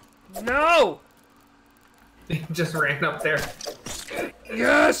 No! He just ran up there.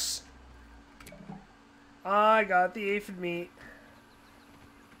 Yes! I got the aphid meat.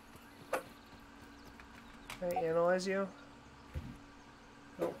 Can I analyze you?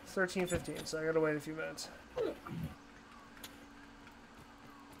 Oh, 13:15, so I gotta wait a few minutes.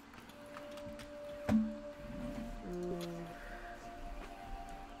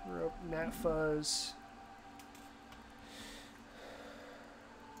 Rope, gnat fuzz.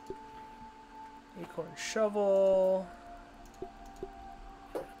 Acorn shovel.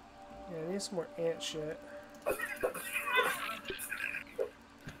 Yeah, I need some more ant shit.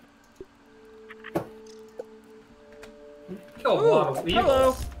 Killed a lot of weevils.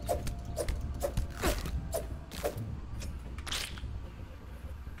 Hello.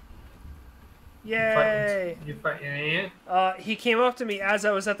 Yay! You fighting an ant? He came up to me as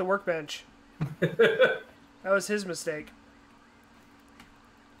I was at the workbench. That was his mistake.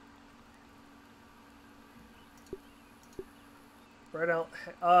 Right out.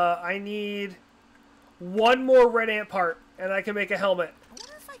 I need one more red ant part, and I can make a helmet. I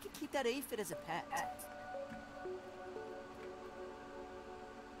wonder if I could keep that aphid as a pet.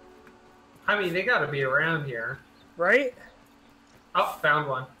 I mean, they gotta be around here. Right? Oh, found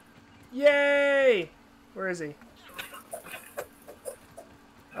one. Yay! Where is he?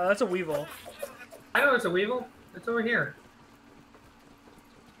 Oh, that's a weevil. I know it's a weevil. It's over here.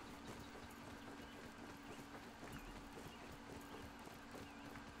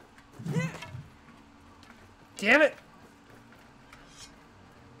 Damn it!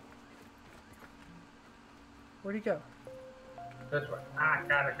 Where'd he go? This way. Ah,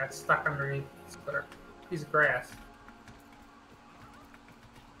 God, I got stuck underneath this piece of grass.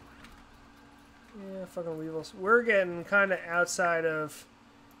 Yeah, fucking weevils. We're getting kind of outside of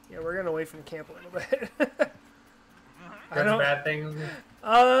Yeah, we're getting away from camp a little bit. That's a bad thing.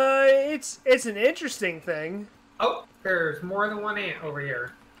 It's an interesting thing. Oh, there's more than one ant over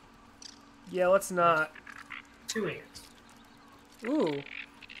here. Yeah, let's not. 2 ants. Ooh.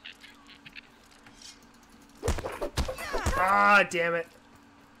 Ah, damn it.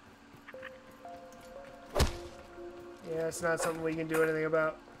 Yeah, it's not something we can do anything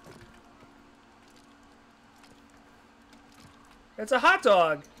about. It's a hot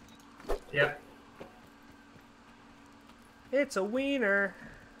dog. Yep. It's a wiener.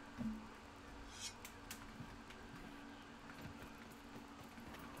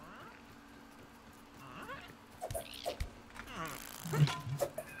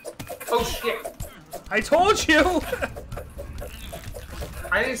 Oh shit! I told you!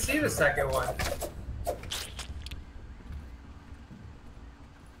 I didn't see the second one.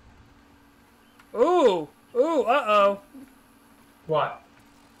 Ooh! Ooh, uh-oh. What?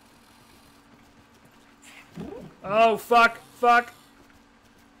 Oh, fuck, fuck.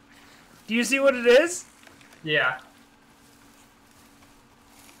 Do you see what it is? Yeah.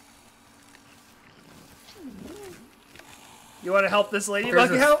 You want to help this ladybug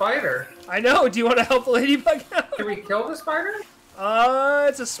There's a out? spider. I know. Do you want to help the ladybug out? Can we kill the spider?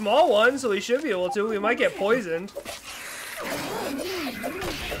 It's a small one, so we should be able to. We might get poisoned.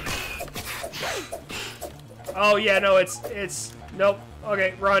 Oh, yeah, no, it's... Nope.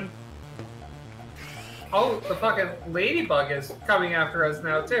 Okay, run. Oh, the fucking ladybug is coming after us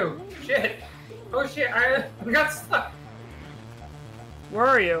now, too. Shit. Oh, shit. I got stuck. Where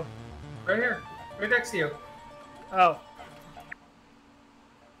are you? Right here. Right next to you. Oh.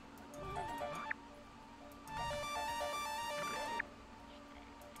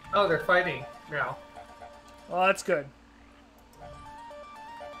 Oh, they're fighting now. Well, that's good.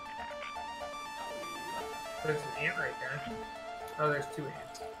 There's an ant right there. Oh, there's 2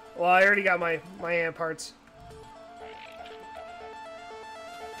 ants. Well, I already got my ant parts.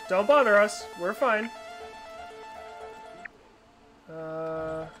 Don't bother us. We're fine.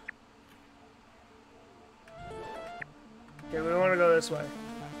 Okay, we want to go this way.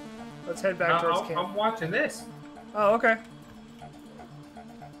 Let's head back towards camp. I'm watching this. Oh, okay.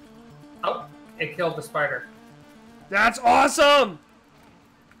 Oh, it killed the spider. That's awesome!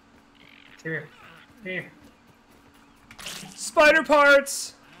 Come here. Come here. Spider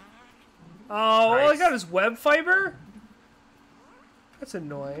parts! Oh, all I Nice. got is web fiber? That's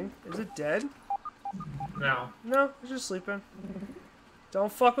annoying. Is it dead? No. No, it's just sleeping.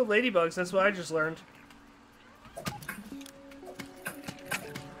 Don't fuck with ladybugs, that's what I just learned.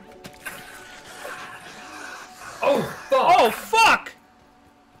 Oh, fuck! Oh, fuck!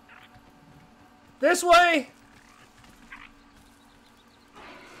 This way!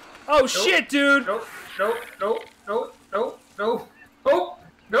 Oh, shit, dude! Nope, nope, nope, nope, nope, nope, nope,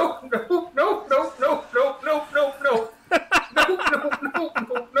 nope, nope, nope, nope, nope, nope, nope, nope, nope. Nope, nope, nope,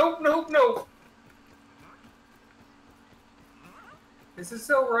 nope, nope, nope, nope. Is it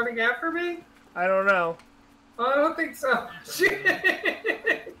still running after me? I don't know. I don't think so.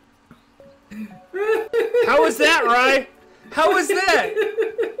 Shit! How was that, Ryan? How was that?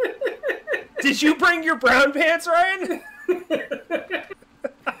 Did you bring your brown pants, Ryan?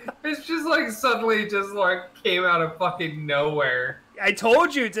 It's just like suddenly just like came out of fucking nowhere. I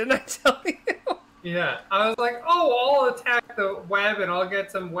told you, didn't I tell you? Yeah, I was like, oh, I'll attack the web and I'll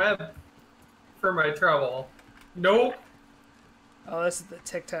get some web for my trouble. Nope. Oh, this is the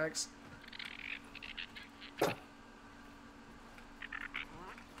Tic Tacs.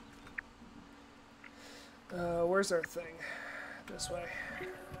 Where's our thing? This way.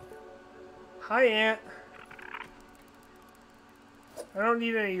 Hi, Ant. I don't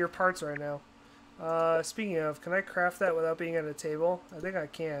need any of your parts right now. Speaking of, can I craft that without being at a table? I think I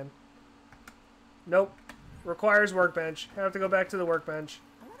can. Nope. Requires workbench. I have to go back to the workbench.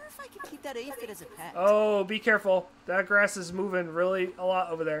 I wonder if I could keep that aphid as a pet. Oh, be careful. That grass is moving really a lot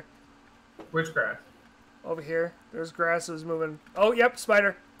over there. Which grass? Over here. There's grass that's moving. Oh, yep,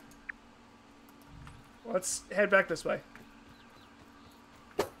 spider. Let's head back this way.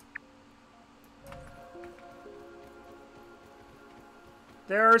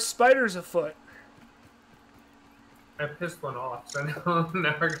 There are spiders afoot. I pissed one off, so now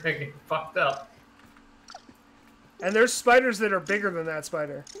we're gonna get fucked up. And there's spiders that are bigger than that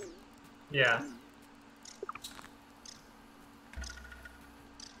spider. Yeah.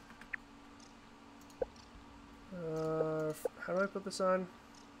 How do I put this on?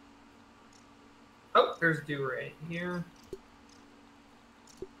 Oh, there's dew right here.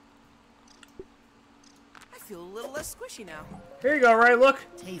 I feel a little less squishy now. Here you go, Ray, look.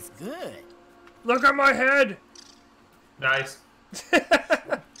 Tastes good. Look at my head. Nice.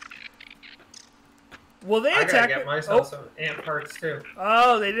 Well, they I gotta attacked get me. myself some ant parts too.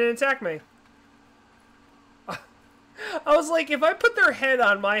 Oh, they didn't attack me. I was like, if I put their head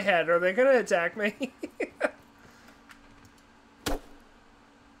on my head, are they gonna attack me? No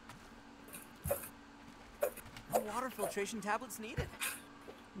water filtration tablets needed.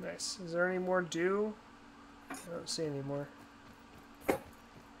 Nice. Is there any more dew? I don't see any more.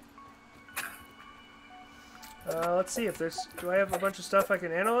 Let's see if there's... Do I have a bunch of stuff I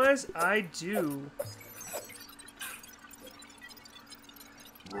can analyze? I do.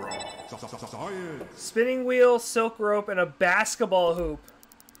 Spinning wheel, silk rope, and a basketball hoop.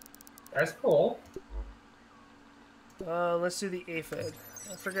 That's cool. Let's do the aphid.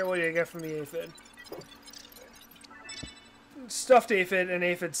 I forget what you get from the aphid. Stuffed aphid and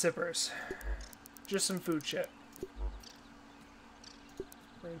aphid sippers. Just some food shit.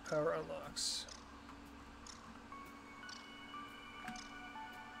 Brain power unlocks.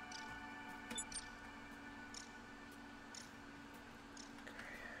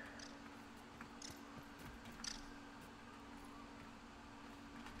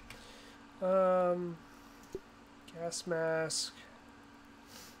 Gas mask.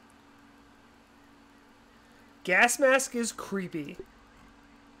 Gas mask is creepy.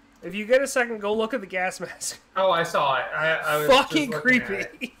 If you get a second, go look at the gas mask. Oh, I saw it. I was fucking just looking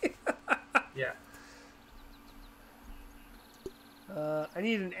at creepy. it. Yeah. I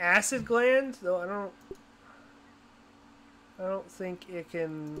need an acid gland, though I don't think it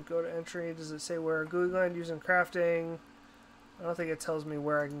can go to entry. Does it say where? Gooey gland used in crafting. I don't think it tells me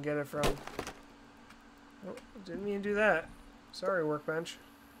where I can get it from. Oh, didn't mean to do that. Sorry, workbench.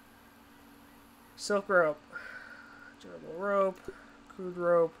 Silk rope. Durable rope. Crude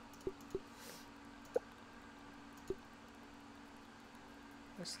rope.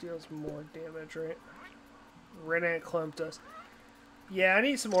 This deals more damage, right? Red ant clump does. Yeah, I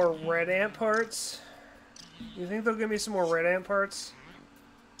need some more red ant parts. You think they'll give me some more red ant parts?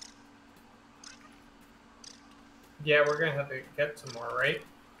 Yeah, we're gonna have to get some more, right?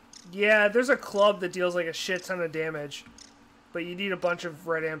 Yeah, there's a club that deals like a shit ton of damage. But you need a bunch of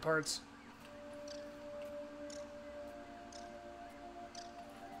red ant parts.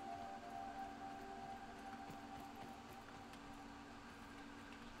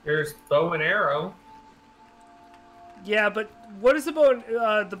 There's bow and arrow. Yeah, but what is the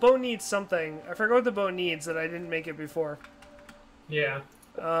bow? The bow needs something. I forgot what the bow needs that I didn't make it before. Yeah.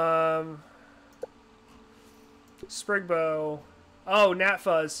 Sprig bow. Oh, gnat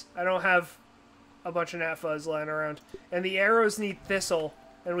fuzz. I don't have a bunch of gnat fuzz lying around. And the arrows need thistle,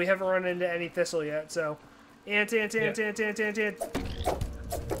 and we haven't run into any thistle yet, so... Ant.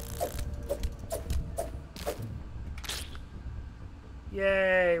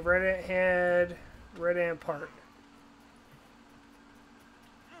 Yay, red ant head, red ant part.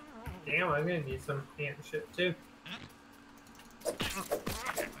 Damn, I'm gonna need some ant shit too.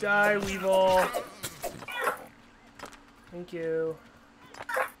 Die, Weevil. Thank you.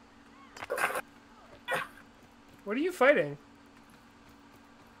 What are you fighting?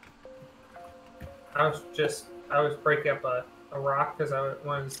 I was breaking up a rock because I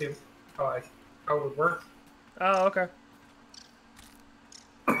wanted to see how it would work. Oh, okay.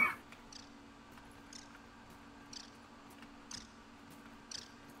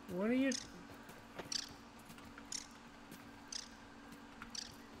 What are you...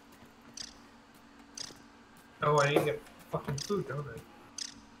 Oh, I need to get fucking food, don't I?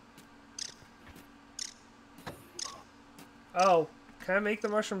 Oh, can I make the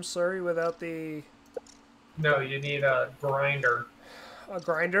mushroom slurry without the... No, you need a grinder. A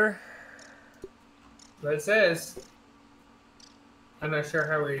grinder? But it says... I'm not sure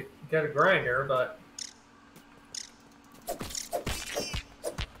how we get a grinder, but...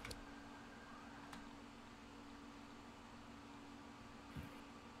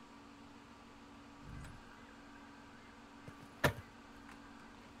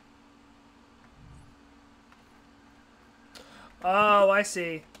 Oh, I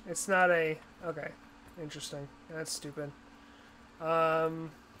see. It's not a... Okay. Interesting. That's stupid. Where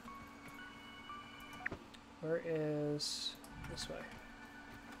is... This way.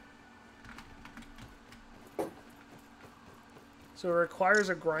 So it requires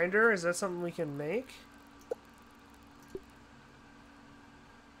a grinder? Is that something we can make?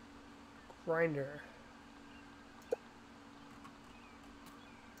 Grinder.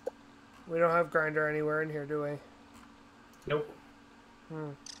 We don't have grinder anywhere in here, do we? Nope.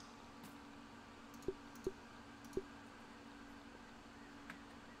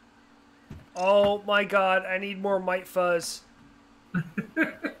 Oh my god, I need more mite fuzz.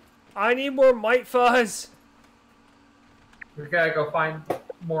 I need more mite fuzz. We gotta go find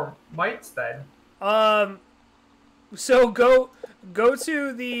more mites then. So go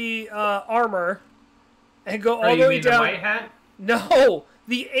to the armor and go all the way down. The white hat? No,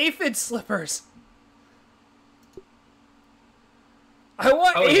 the aphid slippers. I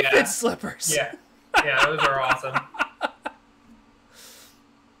want aphid slippers. Yeah, yeah, those are awesome.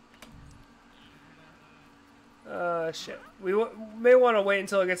 Shit. We may want to wait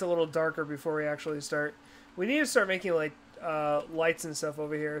until it gets a little darker before we actually start. We need to start making like lights and stuff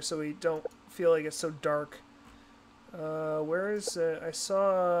over here so we don't feel like it's so dark. Where is it? I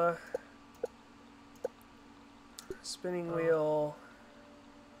saw spinning wheel,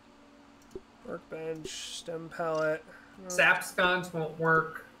 workbench, stem palette. Sap scones won't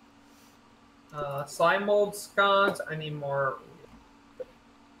work. Slime mold scones, I need more.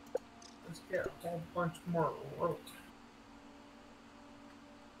 Let's get a whole bunch more rope.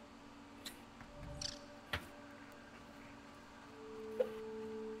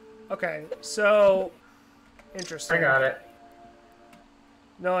 Okay, so interesting. I got it.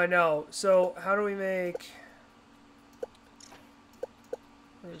 No, I know. So how do we make?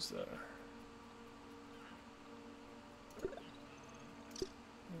 Where's the?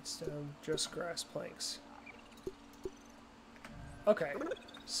 It's just grass planks. Okay,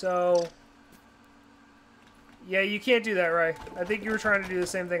 so yeah, you can't do that, right? I think you were trying to do the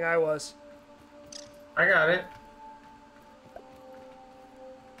same thing I was. I got it.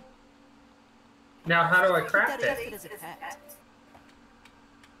 Now, how do I craft it? As a pet.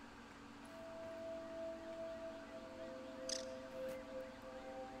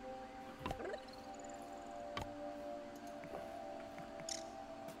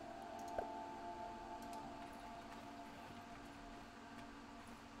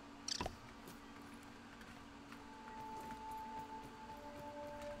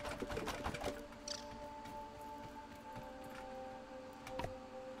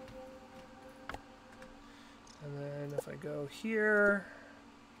 And then if I go here,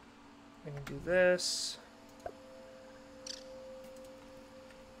 I can do this.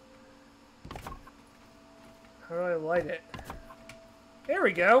 How do I light it? There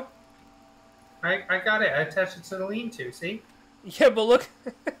we go. I got it. I attached it to the lean-to, see? Yeah, but look.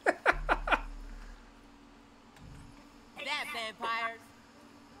 That vampires.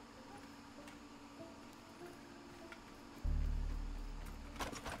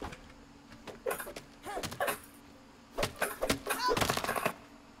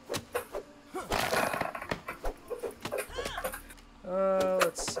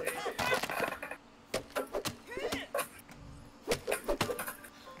 Let's see.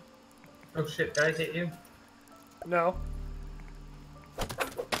 Oh shit, did I hit you? No.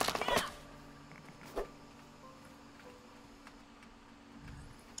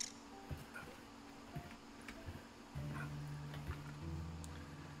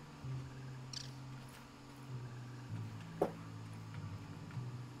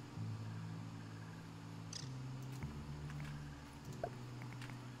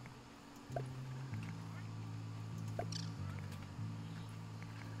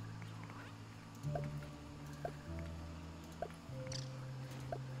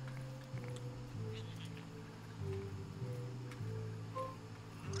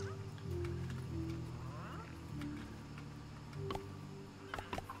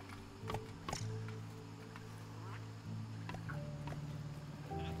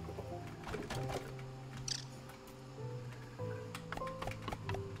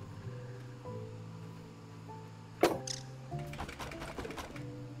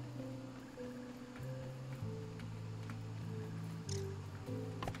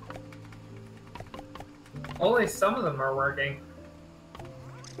 Only some of them are working.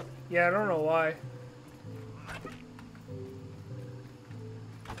 Yeah, I don't know why.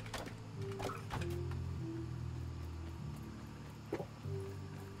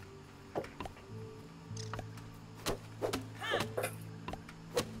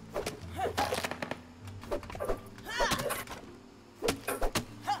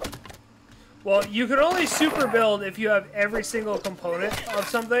 Well, you can only super build if you have every single component of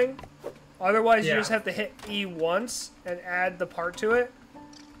something. Otherwise, you just have to hit E once and add the part to it.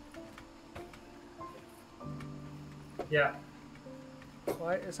 Yeah.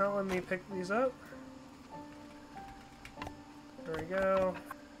 Why? It's not letting me pick these up. There we go.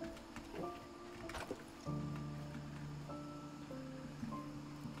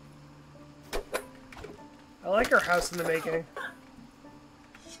 I like our house in the making.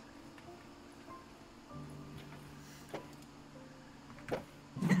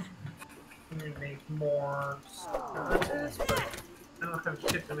 Make more sconces, but I don't have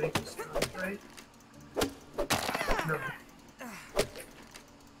shit to make the sconces, right? No.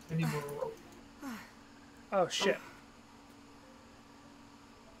 I need more rope. Oh, shit.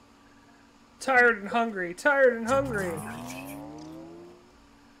 Tired and hungry. Tired and hungry.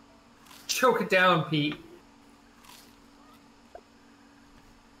 Choke it down, Pete.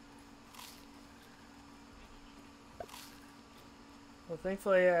 Well,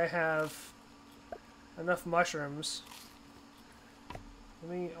 thankfully I have enough mushrooms.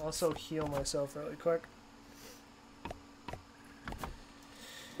 Let me also heal myself really quick.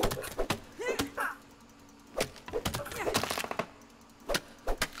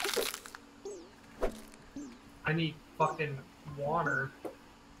 I need fucking water.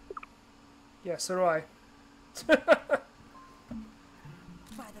 Yeah, so do I. By the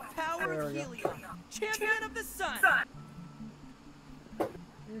power There of we go. helium, champion of the sun.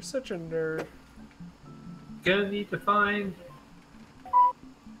 You're such a nerd. Gonna need to find.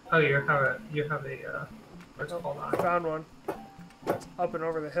 Oh, you have a what's it called I on? found one. It's up and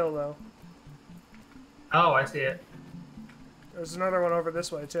over the hill, though. Oh, I see it. There's another one over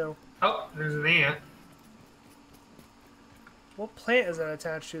this way, too. Oh, there's an ant. What plant is that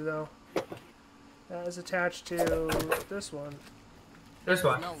attached to, though? That is attached to this one. This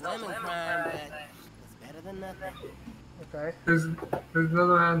one. No lemon crime, but it's better than nothing. Okay. There's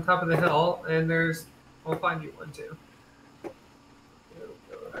another one on top of the hill, and there's. I'll find you one too.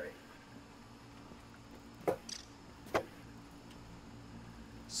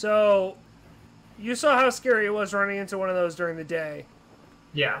 So, you saw how scary it was running into one of those during the day.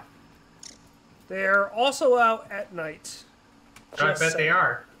 Yeah, They're also out at night. I Just bet they saying.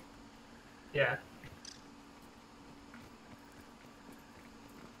 are. Yeah.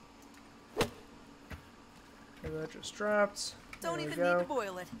 And that just dropped. Don't There we even go. need to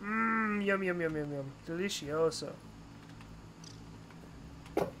boil it. Mmm, yum, yum, yum, yum, yum. Delicioso.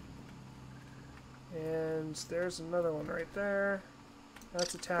 And there's another one right there.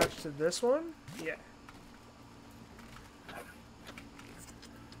 That's attached to this one? Yeah.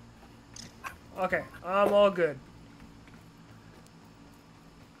 Okay, I'm all good.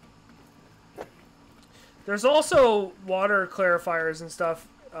 There's also water clarifiers and stuff,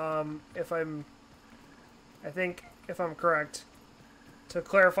 if I'm correct. To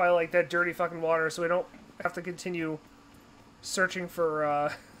clarify, like, that dirty fucking water so we don't have to continue searching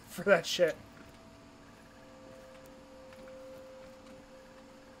for that shit.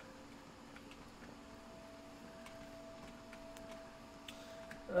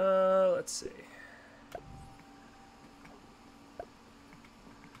 Let's see.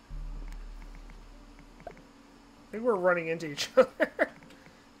 I think we're running into each other.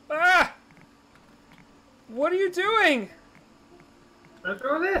 Ah! What are you doing? Let's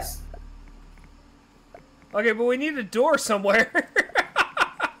throw this. Okay, but we need a door somewhere.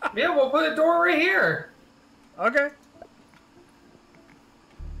 Yeah, we'll put a door right here. Okay.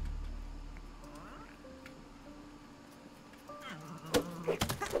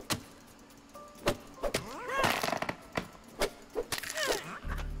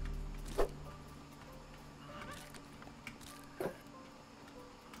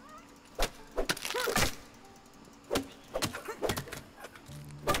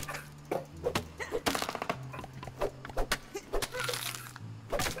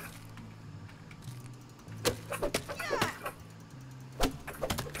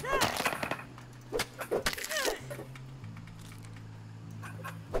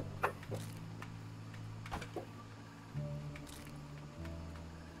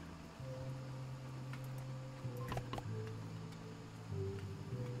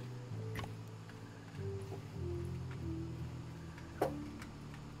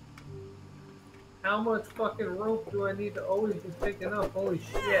 How much fucking rope do I need to always be picking up? Holy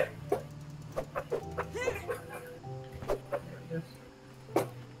shit.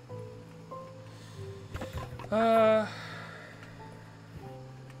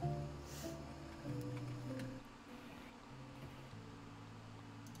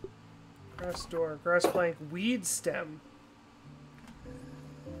 Grass door, grass plank, weed stem.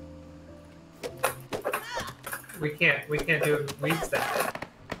 We can't do weed stuff.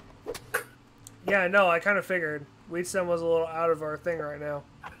 Yeah, no, I kind of figured. Weed stem was a little out of our thing right now.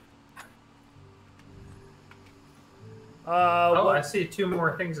 Oh, what, I see two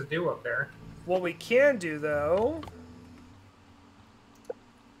more things to do up there. what we can do, though...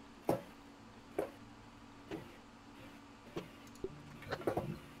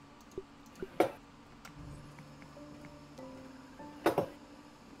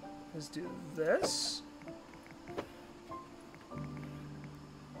 is do this.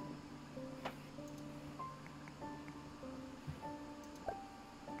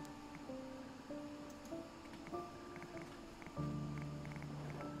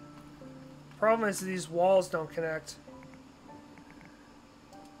 Problem is these walls don't connect.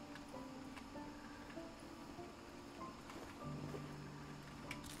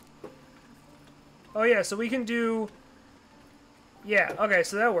 Oh yeah, so we can do... Yeah, okay,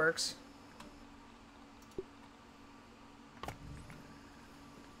 so that works.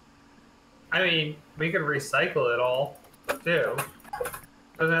 I mean, we could recycle it all, too.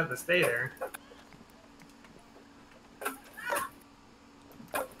 Doesn't have to stay there.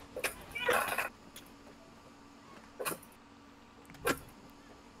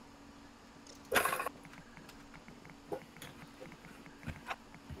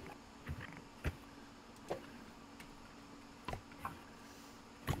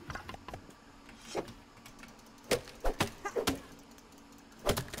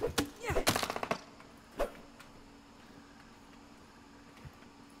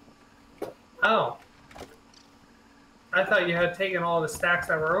 Oh. I thought you had taken all the stacks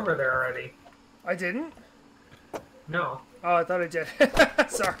that were over there already. I didn't? No. Oh, I thought I did.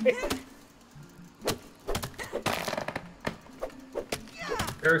 Sorry.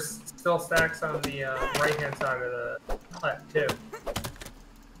 There's still stacks on the right-hand side of the hut, too.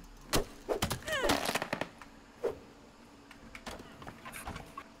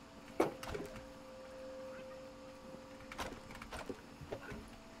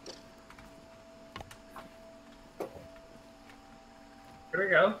 Here we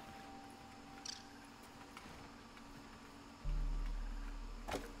go.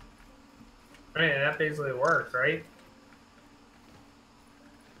 Right, that basically works, right?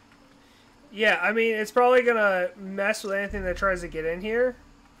 Yeah, I mean, it's probably gonna mess with anything that tries to get in here.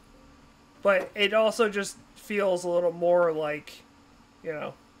 But it also just feels a little more like, you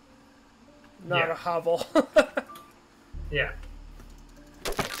know, not a hovel. Yeah.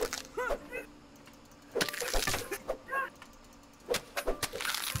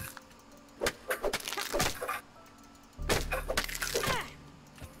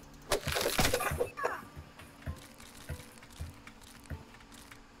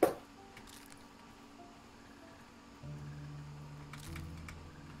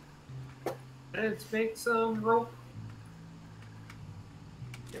 Let's make some rope.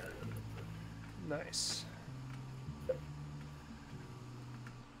 Nice. I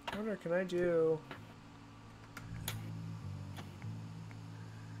wonder, can I do...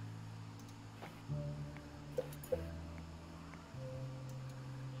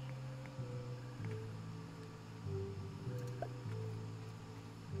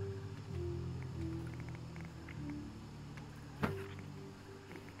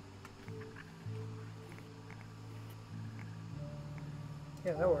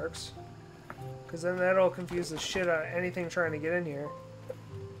 Yeah, that works. Because then that'll confuse the shit out of anything trying to get in here.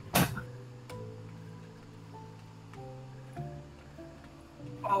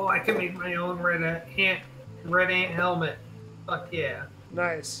 Oh, I can make my own red ant helmet. Fuck yeah.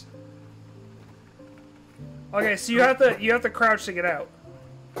 Nice. Okay, so you have to crouch to get out.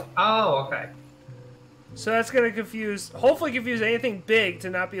 Oh, okay. So that's gonna hopefully confuse anything big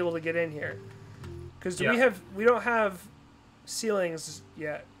to not be able to get in here. Because we don't have ceilings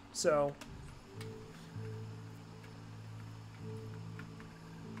yet, so.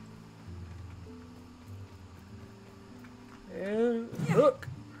 And look.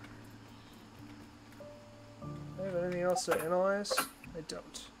 Do I have anything else to analyze? I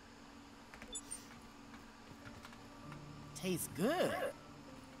don't. Tastes good.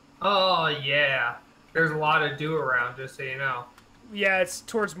 Oh, yeah. There's a lot of dew around, just so you know. Yeah, it's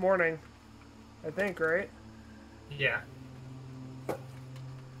towards morning, I think, right? Yeah.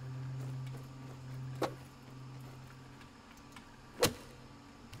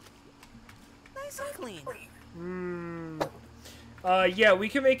 Nice and clean. Yeah, we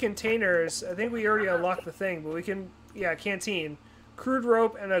can make containers. I think we already unlocked the thing, but we can... Yeah, canteen. Crude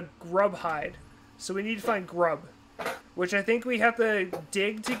rope and a grub hide. So we need to find grub. Which I think we have to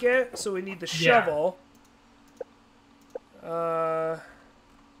dig to get, so we need the shovel.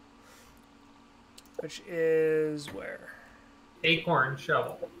 Which is where? Acorn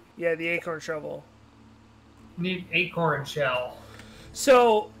shovel. Yeah, the acorn shovel. Need acorn shell.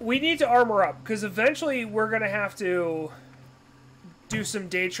 So, we need to armor up, because eventually we're going to have to do some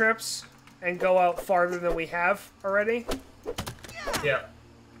day trips and go out farther than we have already. Yeah.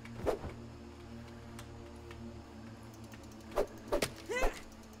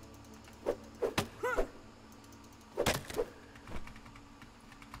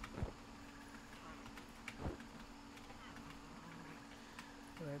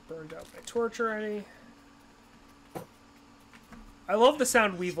 I burned out my torch already. I love the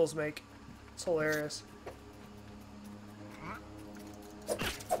sound weevils make. It's hilarious.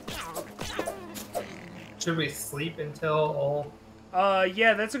 Should we sleep until...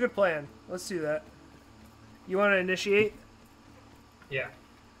 Yeah, that's a good plan. Let's do that. You want to initiate? Yeah.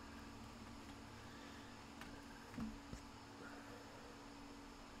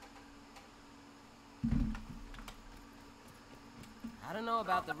 I don't know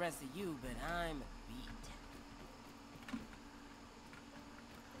about the rest of you, but I'm beat.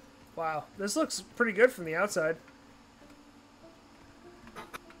 Wow, this looks pretty good from the outside.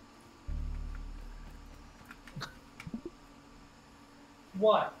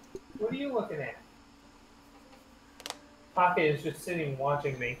 What? What are you looking at? Poppy is just sitting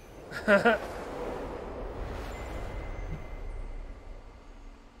watching me.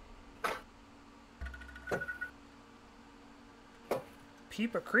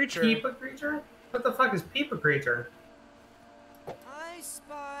 Peep a creature? Peep a creature? What the fuck is peep a creature? I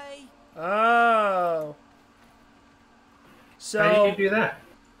spy. Oh. So, How do you do that?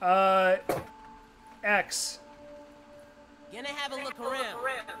 X. Gonna have a look around.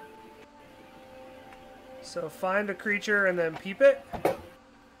 So find a creature and then peep it,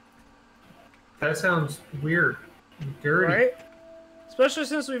 That sounds weird. Dirty. right? Especially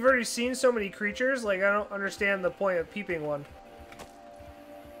since we've already seen so many creatures, like I don't understand the point of peeping one.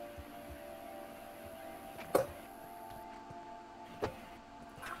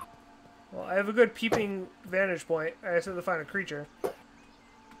 Well, I have a good peeping vantage point. I just have to find a creature.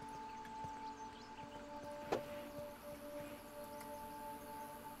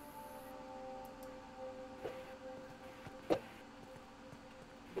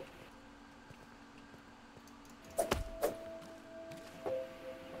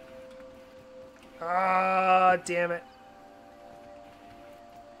 Ah, damn it.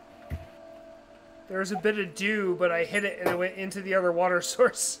 There was a bit of dew, but I hit it and it went into the other water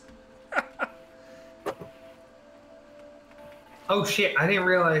source. Oh shit, I didn't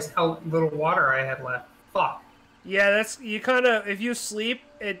realize how little water I had left. Fuck. Yeah, that's, you kind of, if you sleep,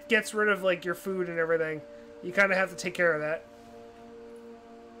 it gets rid of, like, your food and everything. You kind of have to take care of that.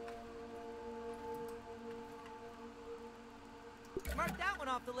 Mark that one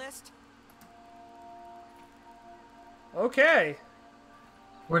off the list. Okay.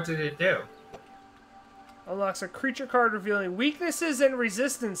 What did it do? Unlocks a creature card revealing weaknesses and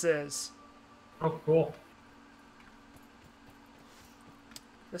resistances. Oh, cool.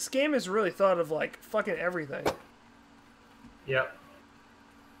 This game has really thought of, like, fucking everything. Yep.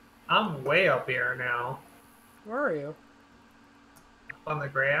 I'm way up here now. Where are you? Up on the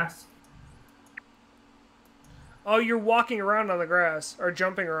grass. Oh, you're walking around on the grass. Or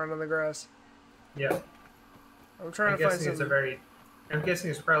jumping around on the grass. Yep. I'm trying I'm to find guessing some... I'm guessing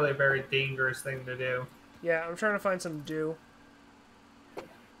it's probably a very dangerous thing to do. Yeah, I'm trying to find some dew.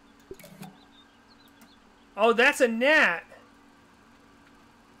 Oh, that's a gnat!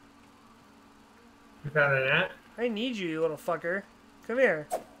 You found a gnat? I need you, you little fucker. Come here.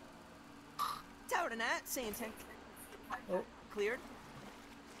 Tower to Nat, saying 10. Oh. Cleared.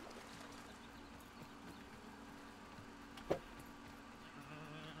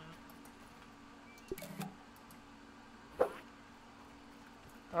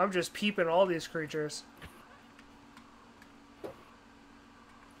 I'm just peeping all these creatures.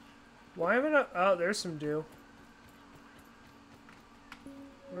 Why am I not... Oh, there's some dew.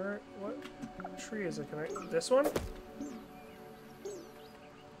 Where... What tree is it? Can I... This one?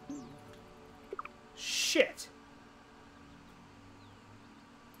 Shit!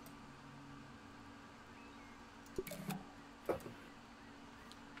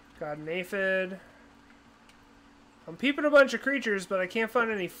 Got an aphid. I'm peeping a bunch of creatures, but I can't find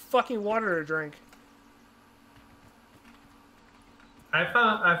any fucking water to drink. I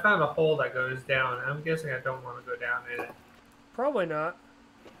found a hole that goes down. I'm guessing I don't want to go down in it. Probably not.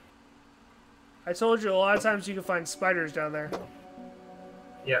 I told you a lot of times you can find spiders down there.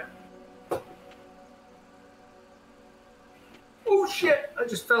 Yeah. Oh shit! I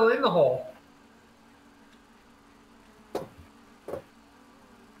just fell in the hole.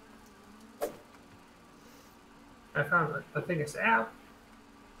 I found a thing of sap.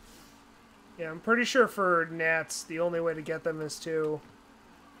 Yeah, I'm pretty sure for gnats, the only way to get them is to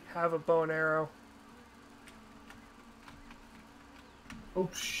have a bow and arrow. Oh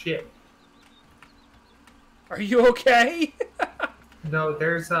shit. Are you okay? No,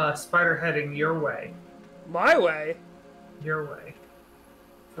 there's a spider heading your way. My way? Your way.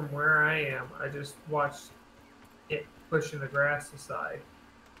 From where I am, I just watched it pushing the grass aside.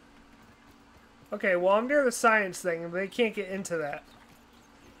 Okay, well, I'm near the science thing, and they can't get into that.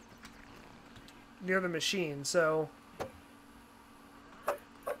 Near the machine, so...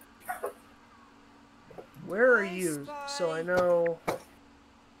 Where are you? So I know...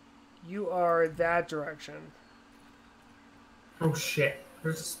 You are that direction. Oh shit.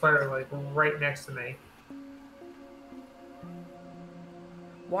 There's a spider like right next to me.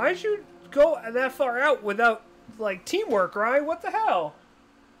 Why'd you go that far out without, like, teamwork, right? What the hell?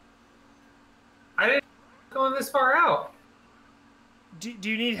 I didn't go this far out. Do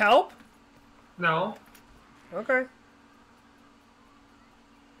you need help? No. Okay.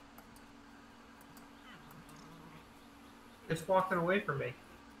 It's walking away from me.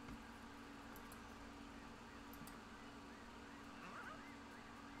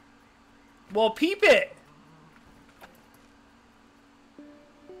 Well, peep it.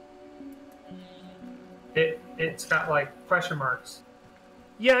 It's got like question marks.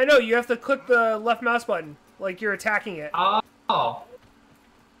 Yeah, I know. You have to click the left mouse button, like you're attacking it. Oh.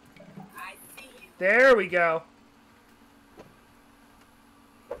 There we go.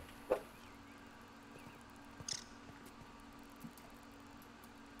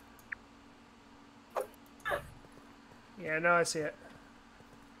 Yeah, now I see it.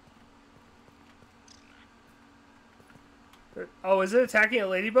 Oh, is it attacking a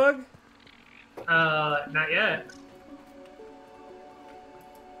ladybug? Not yet.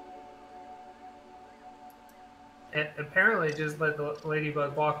 It apparently just let the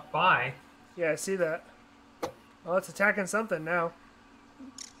ladybug walk by. Yeah, I see that. Oh, it's attacking something now.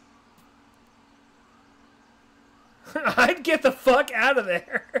 I'd get the fuck out of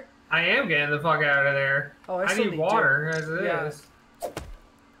there. I am getting the fuck out of there. Oh, I I still need need water as it Yeah. is.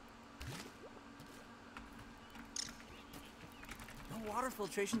 No water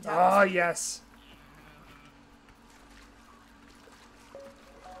filtration Oh, tablets. yes.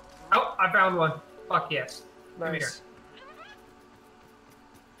 Oh, I found one. Fuck yes. Come here. Nice.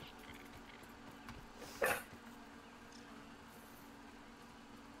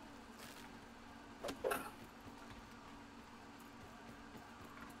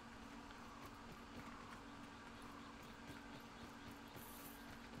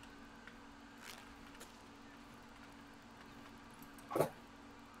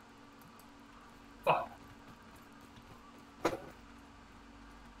 Fuck.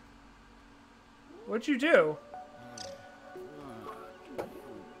 What'd you do?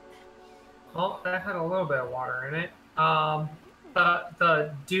 Well, that had a little bit of water in it.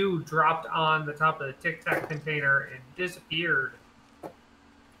 The dew dropped on the top of the Tic Tac container and disappeared.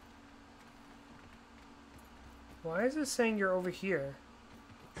 Why is it saying you're over here?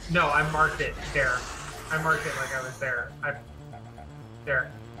 No, I marked it there. I marked it like I was there.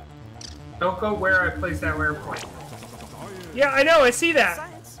 There. Don't go where I placed that waypoint. Yeah, I know, I see that.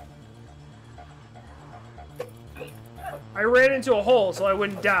 Science. I ran into a hole so I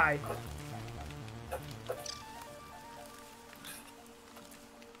wouldn't die.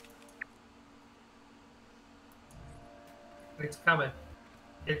 It's coming.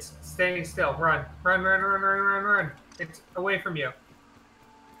 It's staying still. Run. Run, run, run, run, run, run. It's away from you.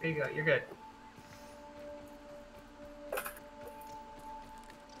 There you go. You're good.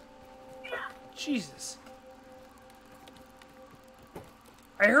 Jesus.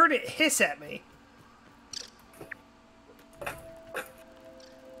 I heard it hiss at me.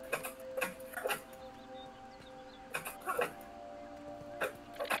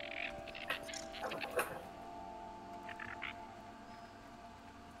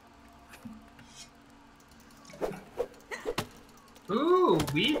 Ooh,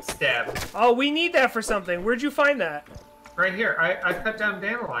 weed stab. Oh, we need that for something. Where'd you find that? Right here. I cut down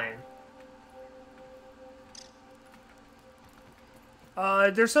dandelion.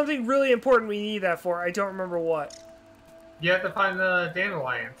 There's something really important we need that for. I don't remember what. You have to find the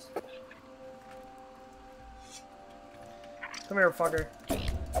dandelions. Come here, fucker.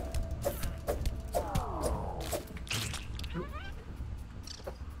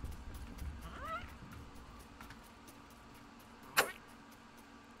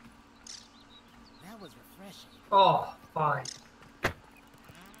 That was refreshing. Oh, fine.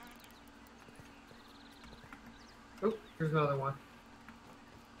 Oop, here's another one.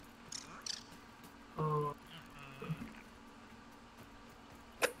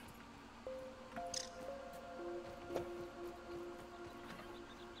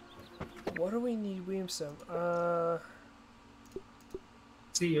 What do we need Weemsome?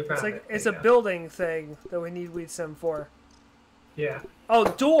 See, you found It's like it. it's There a you go. building thing that we need weed sim for. Yeah, Oh,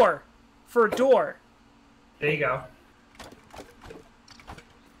 door! For a door. there you go.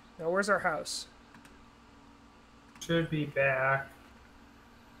 Now where's our house? Should be back.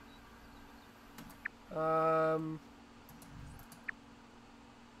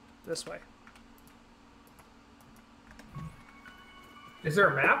 This way. Is there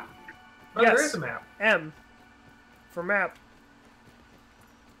a map? Oh, Yes. there is a map. M. For map.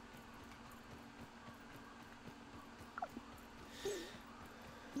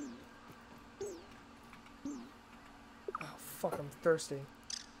 thirsty.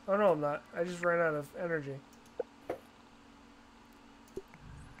 Oh no, I'm not. I just ran out of energy.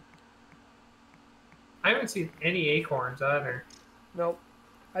 I haven't seen any acorns either. Nope.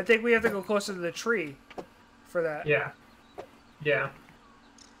 I think we have to go closer to the tree for that. Yeah. Yeah.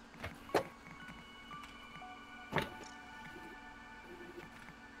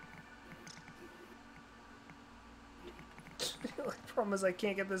 The problem is I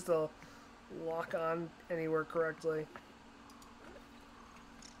can't get this to lock on anywhere correctly.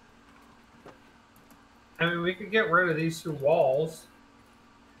 I mean, we could get rid of these 2 walls.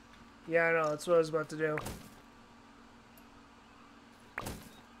 Yeah, I know. That's what I was about to do.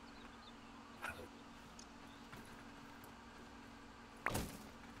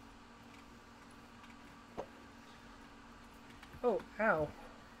 Oh, ow.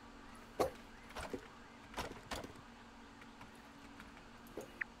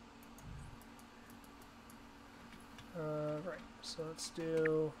 Right. So let's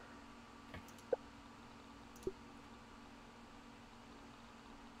do...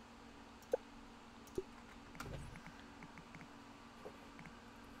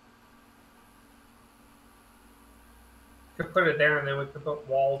 Could put it there, and then we could put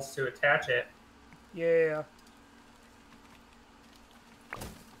walls to attach it. Yeah.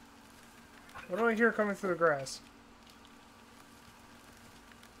 What do I hear coming through the grass?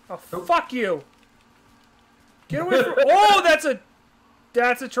 Oh, Nope. fuck you! Get away from... Oh,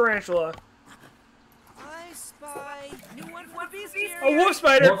 that's a tarantula. I spy new one for beast here. A wolf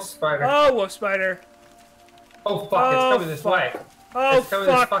spider. Wolf spider. Oh, wolf spider. Oh fuck! It's coming this way. Oh, It's coming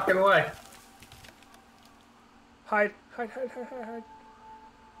this fuck. fucking way. Hide.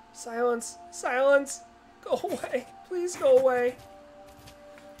 Silence. Silence. Go away. Please go away.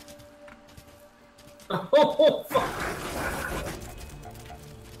 Oh fuck!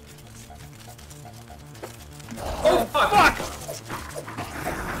 Oh fuck!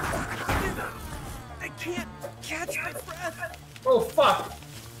 I can't catch my breath. Oh fuck!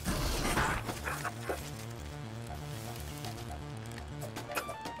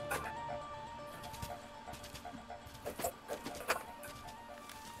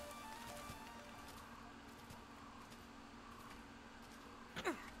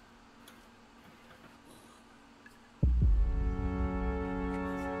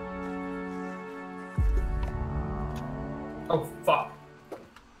 Oh fuck!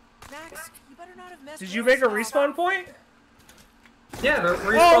 Max, you better not have messed Did with you make a us. respawn point? Yeah, the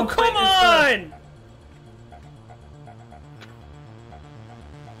respawn Oh, point come is on!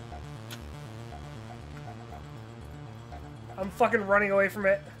 I'm fucking running away from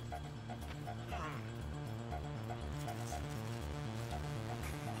it.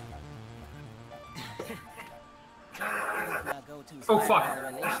 Oh, fuck.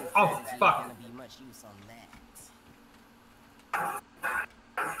 Oh, fuck. Gonna be much use on that.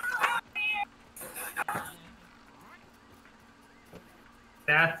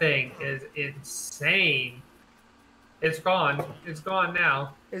 That thing is insane. It's gone. It's gone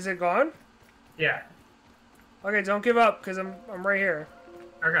now. Is it gone? Yeah. Okay, don't give up, because I'm right here.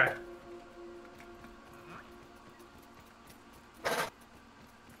 Okay.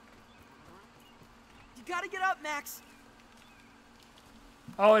 You gotta get up, Max.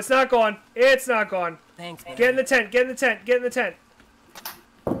 Oh, it's not gone. It's not gone. Thanks, man. Get in the tent. Get in the tent. Get in the tent.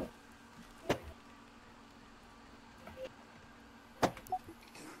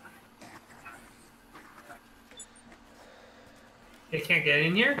 It can't get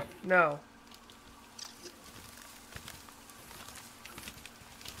in here? No.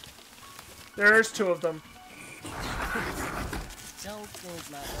 There's 2 of them. Don't think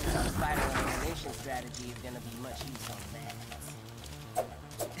my spider elimination strategy is gonna be much use on that.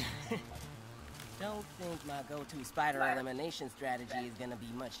 Don't think my go-to spider elimination strategy is gonna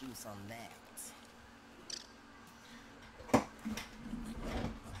be much use on that.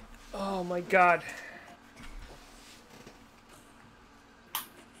 Oh my god.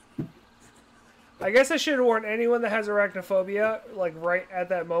 I guess I should warn anyone that has arachnophobia, like, right at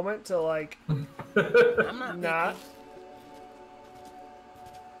that moment to, like, I'm not.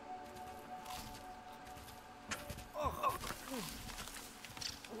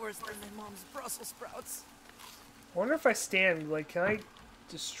 Worse than my mom's Brussels sprouts. I wonder if I stand, like, can I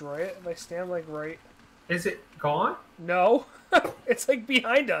destroy it if I stand, like, right? Is it gone? No. It's, like,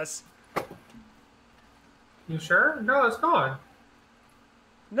 behind us. You sure? No, it's gone.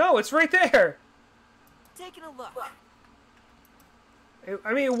 No, it's right there. Taking a look.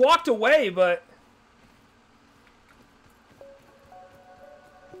 I mean, it walked away, but...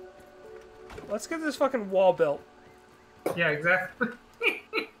 Let's get this fucking wall built. Yeah, exactly.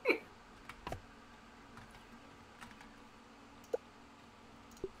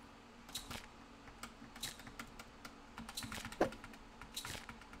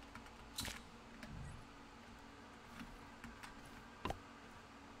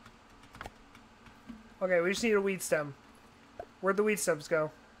 Okay, we just need a weed stem. Where'd the weed stems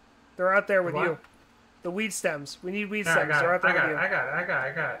go? They're out there with What? you. The weed stems. We need weed No, stems. They're out there with you. I got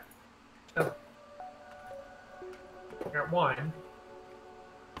it. Oh. I got one.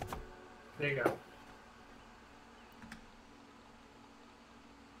 There you go.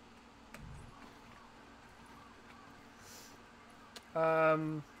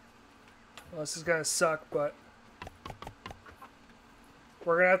 Well, this is gonna suck, but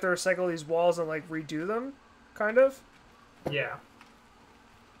we're gonna have to recycle these walls and like redo them, kind of. Yeah.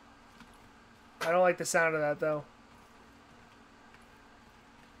 I don't like the sound of that though.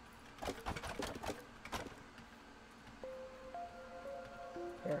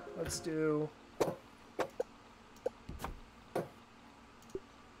 Here, let's do.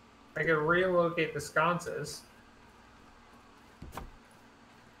 I could relocate the sconces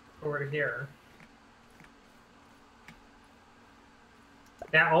over to here.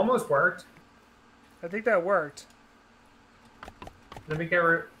 That almost worked. I think that worked. Let me get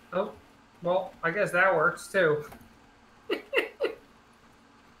rid. Oh, well, I guess that works too.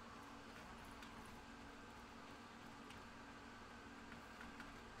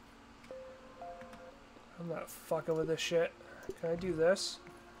 I'm not fucking with this shit. Can I do this?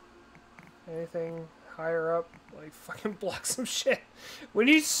 Anything higher up? Like, fucking block some shit. We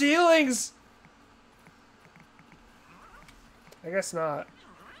need ceilings! I guess not.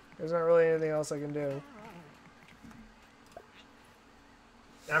 There's not really anything else I can do.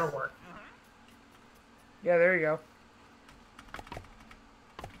 That'll work. Yeah, there you go.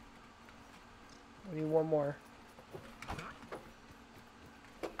 We need one more.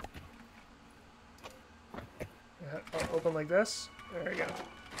 Yeah, open like this. There we go.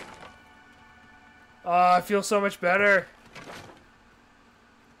 Oh, I feel so much better.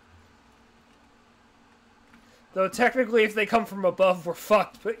 Though technically if they come from above, we're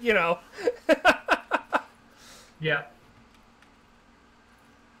fucked, but you know. Yeah.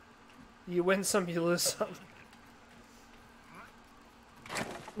 You win some, you lose some.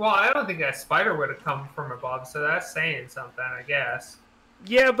 Well, I don't think that spider would have come from above, so that's saying something, I guess.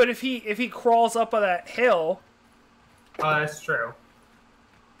 Yeah, but if he crawls up on that hill. Oh, that's true.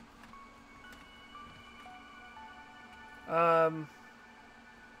 How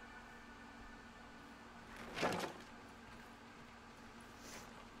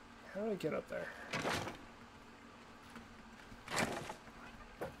do I get up there?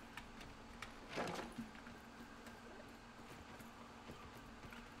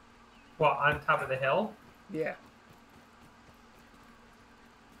 What, on top of the hill? Yeah.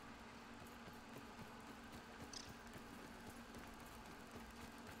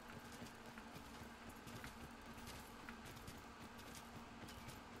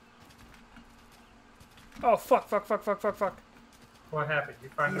 Oh, fuck. What happened? You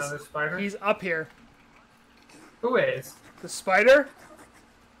find another spider? He's up here. Who is? The spider?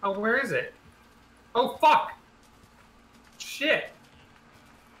 Oh, where is it? Oh, fuck! Shit!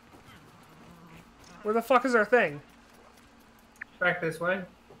 Where the fuck is our thing? Back this way.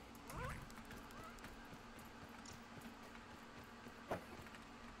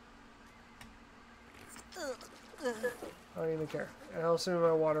 I don't even care. I'll send me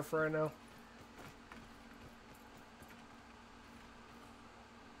my water for right now.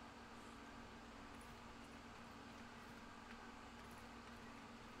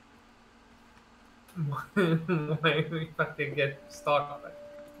 Why do we fucking get stalked by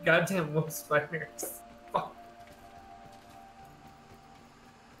goddamn wolf spiders? Fuck.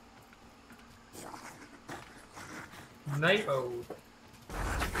 Night mode.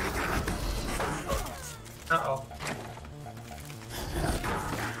 Uh-oh.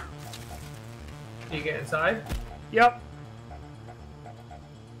 Can you get inside? Yep.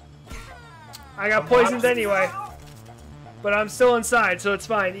 I got poisoned anyway. But I'm still inside, so it's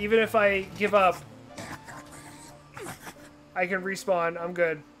fine. Even if I give up, I can respawn. I'm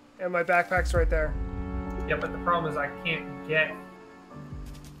good. And my backpack's right there. Yeah, but the problem is I can't get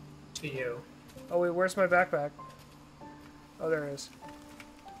to you. Oh, wait, where's my backpack? Oh, there it is.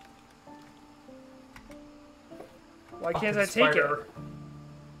 Why can't I take it? Spider.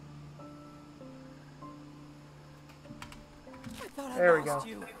 There we go.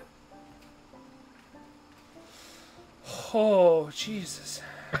 Oh, Jesus.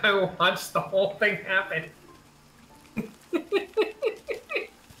 I watched the whole thing happen.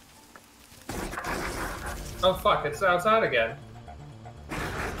 Oh fuck, it's outside again.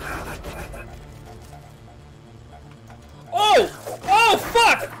 Oh! Oh,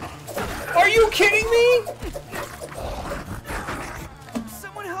 fuck! Are you kidding me?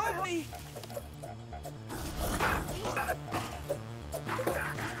 Someone help me!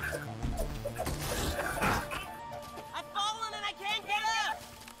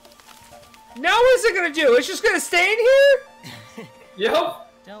 Now what's it gonna do? It's just gonna stay in here? Yep.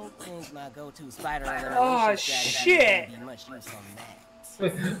 Don't think my go-to spider elimination Oh, strategy shit. is gonna be much use on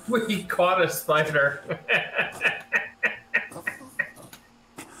that. We caught a spider.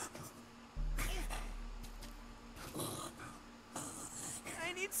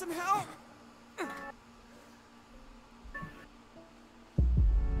 I need some help.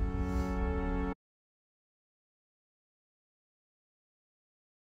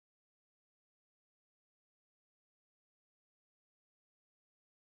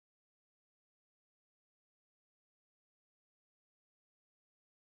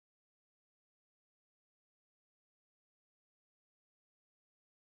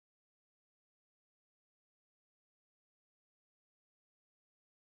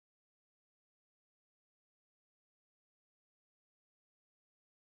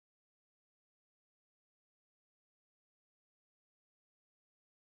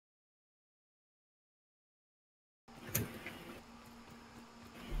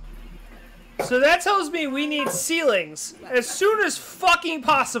 So that tells me we need ceilings as soon as fucking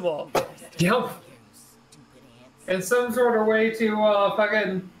possible. Yep. And some sort of way to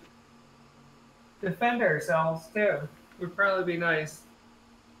fucking defend ourselves too. Would probably be nice.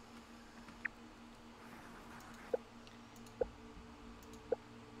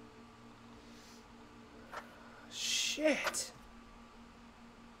 Shit.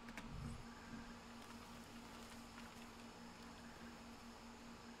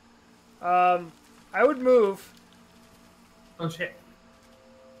 I would move, Oh shit.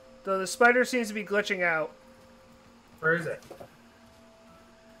 though the spider seems to be glitching out. Where is it?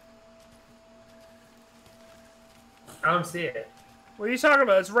 I don't see it. What are you talking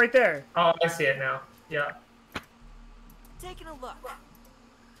about? It's right there. Oh, I see it now. Yeah. Taking a look.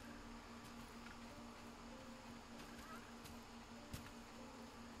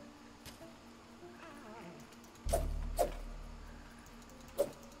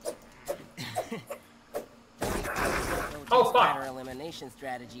 Oh, fuck. Spider elimination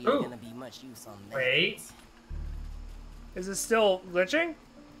strategy is Ooh. gonna be much use on that. Wait. Is it still glitching?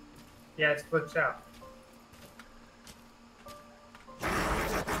 Yeah, it's glitched out.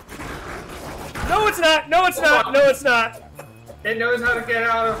 No, it's not. No, it's not. No, it's not. It knows how to get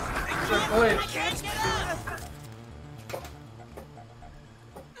out of the glitch.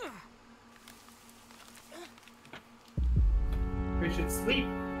 We should sleep.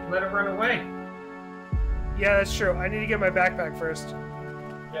 Let it run away. Yeah, that's true. I need to get my backpack first.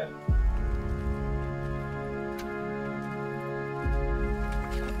 Yeah.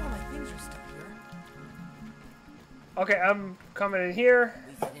 All my things are still here. Okay, I'm coming in here. At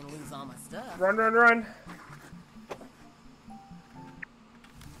least I didn't lose all my stuff. Run, run, run.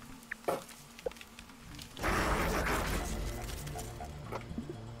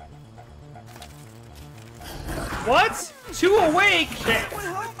 What? Two awake?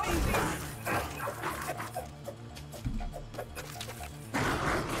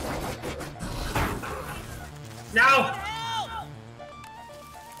 No!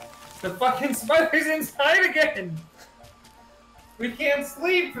 The fucking spider's inside again! We can't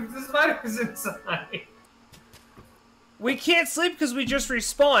sleep if the spider's inside. We can't sleep because we just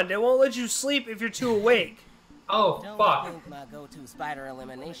respawned. It won't let you sleep if you're too awake. Oh, Don't fuck. think my go-to spider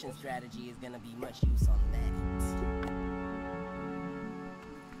elimination strategy is gonna be much use on that.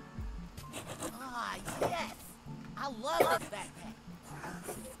 Ah, yes! I love this backpack.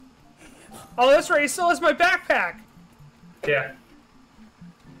 Oh, that's right. He still has my backpack. Yeah.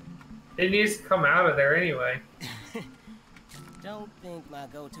 It needs to come out of there anyway. Don't think my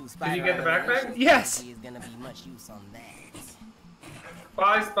go-to spider you get the backpack? elimination Yes. strategy is gonna be much use on that.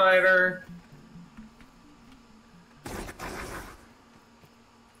 Bye, spider.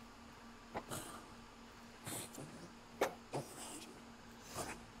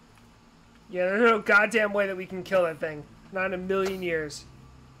 Yeah, there's no goddamn way that we can kill that thing. Not in a million years.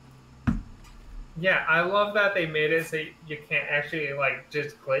 Yeah, I love that they made it so you can't actually, like,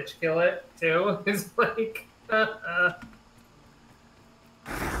 just glitch kill it, too. It's like,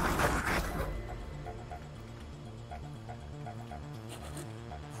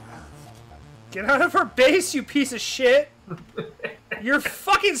 Get out of our base, you piece of shit! You're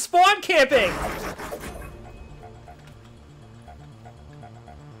fucking spawn camping!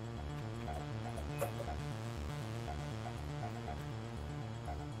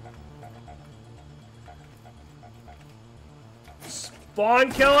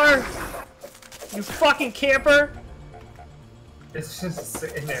 Spawn killer! You fucking camper! it's just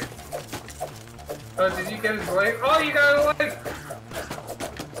sitting there. Oh, did you get his leg? Oh, you got a leg!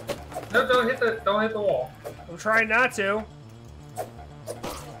 No, don't hit the wall. I'm trying not to.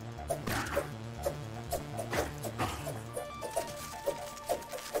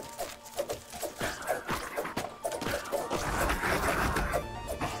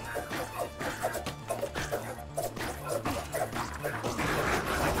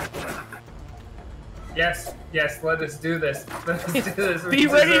 Yes, yes, let us do this. Let us do this. Be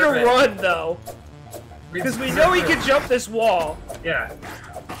ready to run, though. Because we know he can jump this wall. Yeah.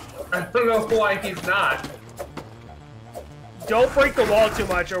 I don't know why he's not. Don't break the wall too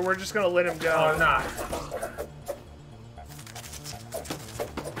much, or we're just gonna let him go. Oh, I'm not.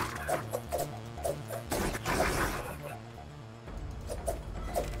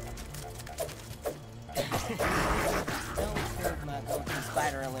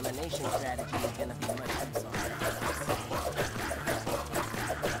 Spider elimination strategy is gonna be much use on that.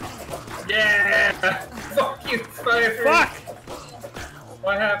 Yeah! Fuck you, Spider! Fuck!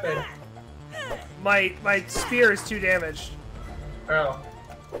 What happened? My spear is too damaged. Oh.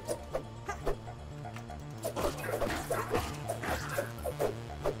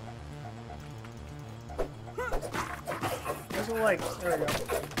 Doesn't like. There we go.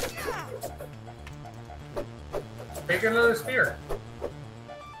 Make another spear.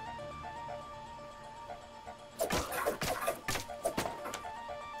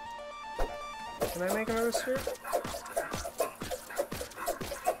 Can I make another spear?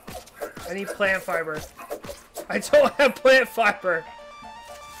 I need plant fiber. I don't have plant fiber.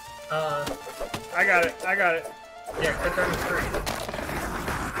 I got it. I got it. Yeah, cut down the tree.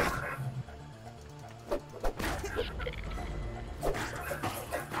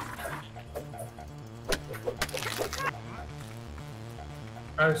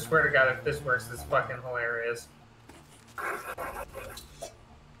 I swear to God, if this works, it's fucking hilarious.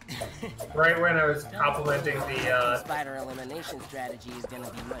 Right when I was complimenting the spider elimination strategy is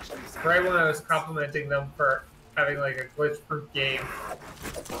gonna be much use. Right when I was complimenting them for having like a glitch-proof game.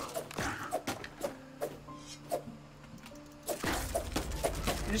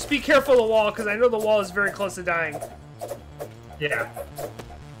 Just be careful of the wall, because I know the wall is very close to dying. Yeah.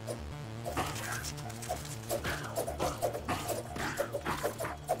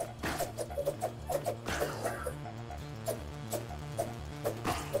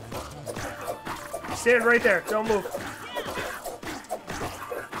 Stand right there. Don't move.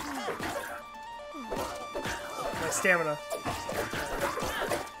 My stamina.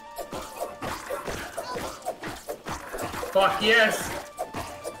 Fuck yes!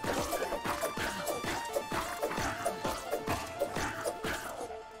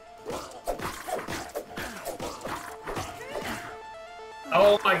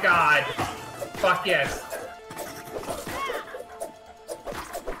 Oh my God! Fuck yes!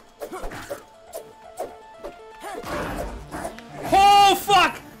 Oh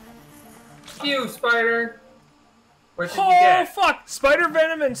fuck! You spider! What did you Oh get? fuck! Spider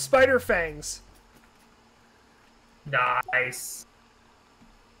venom and spider fangs. Nice.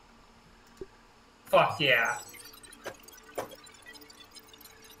 Fuck yeah.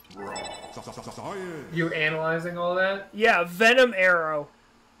 You analyzing all that? Yeah, venom arrow.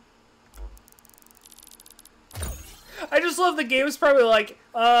 I just love the game is probably like,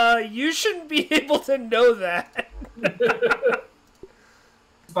 you shouldn't be able to know that.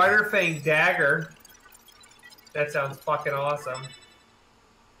 Spider Fang Dagger. That sounds fucking awesome.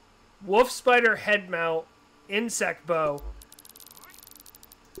 Wolf spider head mount. Insect bow.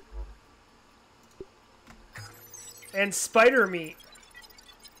 And spider meat.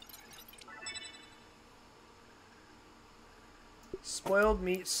 Spoiled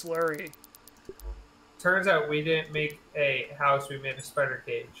meat slurry. Turns out we didn't make a house, we made a spider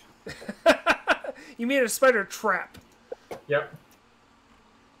cage. You made a spider trap. Yep.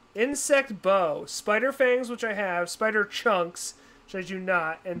 Insect bow. Spider fangs, which I have. Spider chunks, which I do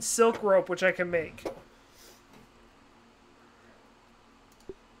not. And silk rope, which I can make.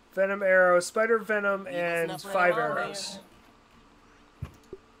 Venom arrow. Spider venom and 5 arrows.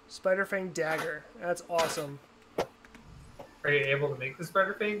 Spider fang dagger. That's awesome. Are you able to make the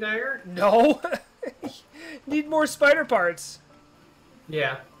Spider Fang Dagger? No. Need more spider parts.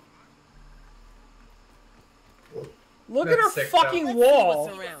 Yeah. Look That's at her sick, fucking though.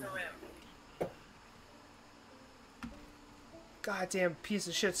 wall. Goddamn piece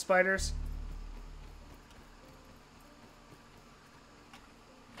of shit spiders.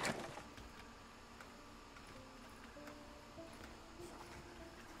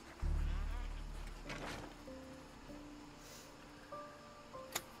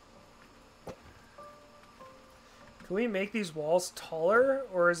 Can we make these walls taller,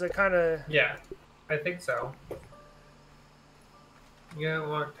 or is it kind of... Yeah, I think so. You don't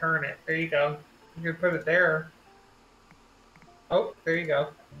want to turn it. There you go. You can put it there. Oh, there you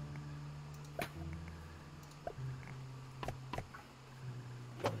go.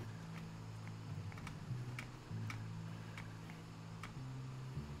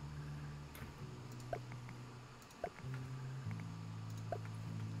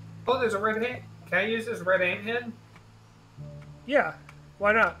 Oh, there's a red can I use this red ant head? Yeah,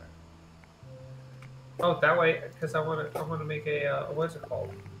 why not? Oh, that way, because I want to make a what's it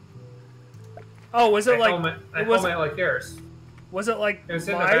called? Oh, was it like helmet, it was helmet like yours? Was it like It was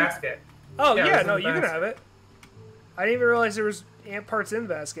in the mine? basket. Oh Yeah, it yeah, was in no, the you can basket. have it. I didn't even realize there was ant parts in the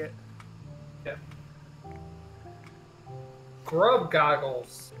basket. Yeah. Grub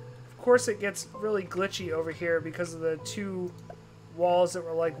goggles. Of course, it gets really glitchy over here because of the two walls that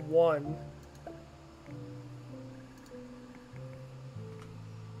were like one.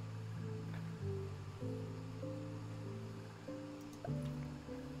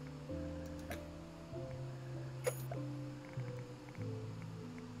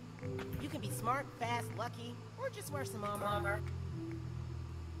 You can be smart, fast, lucky, or just wear some armor.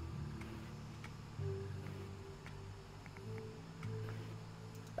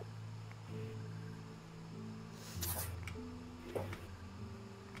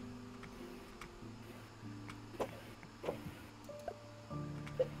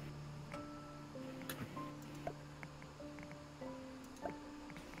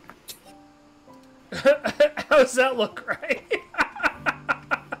 How does that look, right?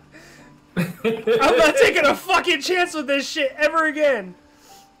 I'm not taking a fucking chance with this shit ever again.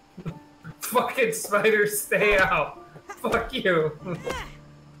 Fucking spiders, stay out. Fuck you.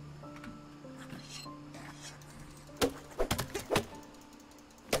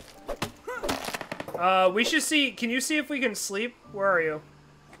 We should see. Can you see if we can sleep? Where are you?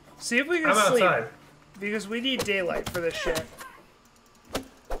 See if we can I'm sleep. outside. Because we need daylight for this shit.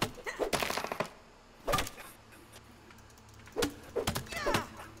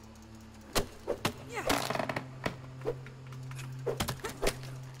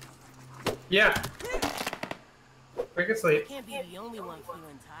 Yeah. We can sleep. Can't be the only one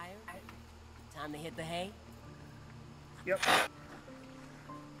feeling tired. Time to hit the hay. Yep.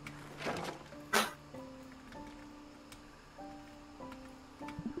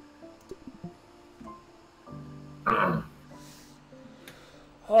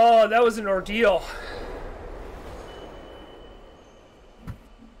 Oh, that was an ordeal.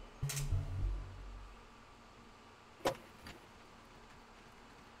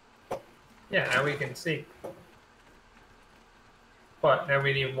 Yeah, now we can see. But now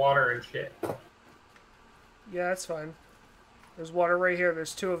we need water and shit. Yeah, that's fine. There's water right here.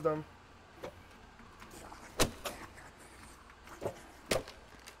 There's two of them.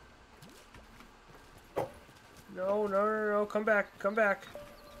 No, no, no, no. Come back. Come back.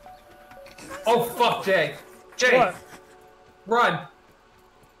 Oh, fuck, Jay. Jay, What? run.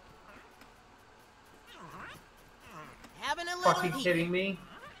 Having a little Fucking kidding me?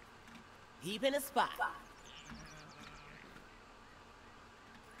 Heap in a spot.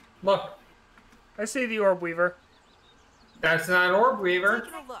 Look, I see the orb weaver. that's not an orb weaver.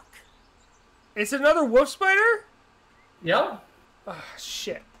 Taking a look. It's another wolf spider? Yep. Oh,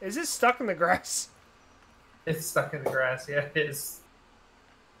 shit. Is it stuck in the grass? It's stuck in the grass. Yeah, it is.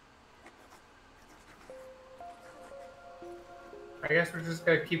 I guess we're just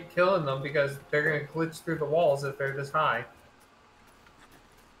gonna keep killing them because they're gonna glitch through the walls if they're this high.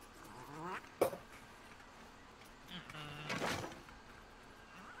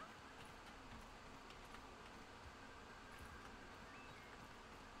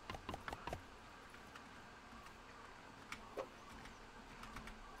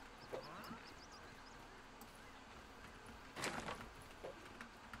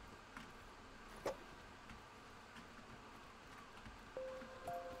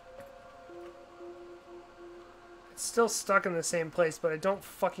 It's still stuck in the same place, but I don't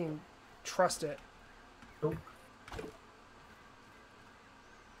fucking trust it. Nope.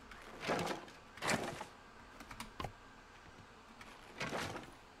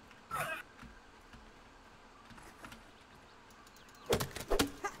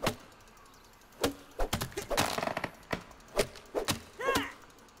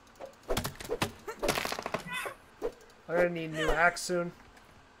 I'm gonna need a new axe soon.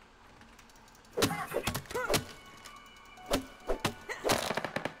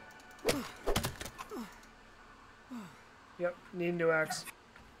 Yep, need a new axe.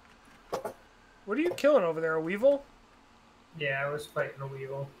 What are you killing over there, a weevil? Yeah, I was fighting a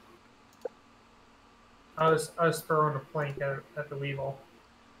weevil. I was throwing a plank at the weevil.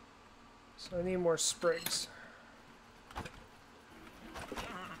 So I need more sprigs.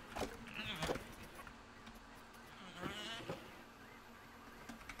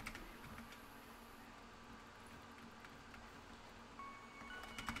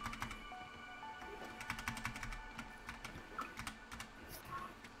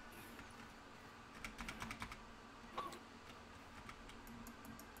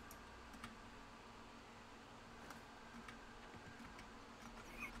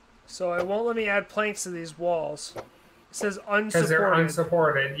 So it won't let me add planks to these walls. It says unsupported. Because they're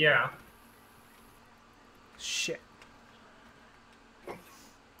unsupported, yeah. Shit.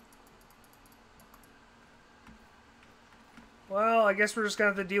 Well, I guess we're just gonna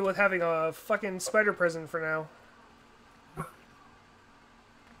have to deal with having a fucking spider prison for now.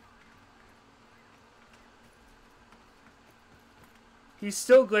 He's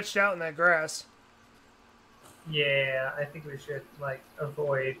still glitched out in that grass. Yeah, I think we should, like,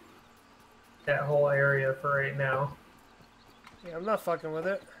 avoid that whole area for right now. Yeah, I'm not fucking with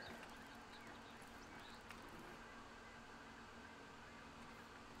it.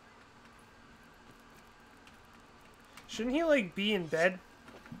 Shouldn't he, like, be in bed?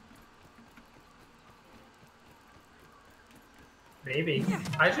 Maybe.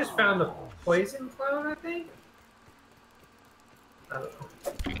 I just found the poison clown, I think? I don't know.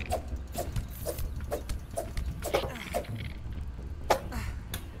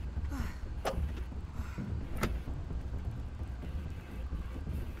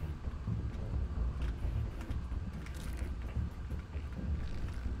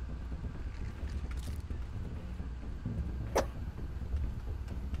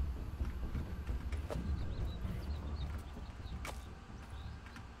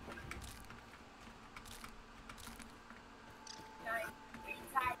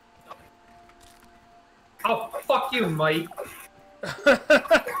 Oh, fuck you, Mike.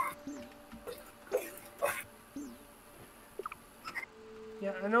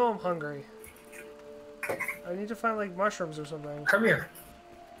 Yeah, I know I'm hungry. I need to find, like, mushrooms or something. Come here.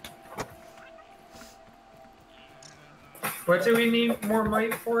 What do we need more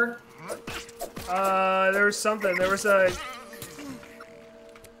Mike for? There was something. There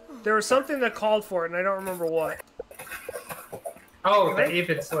was something that called for it, and I don't remember what. Oh, the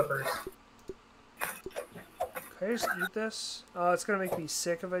aphid slippers. Can I just eat this? It's gonna make me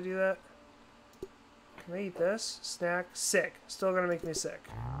sick if I do that. Can I eat this? Snack? Sick. Still gonna make me sick.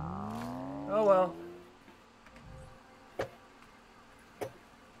 Oh well.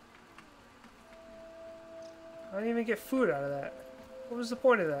 I didn't even get food out of that. What was the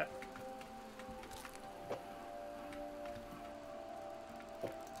point of that?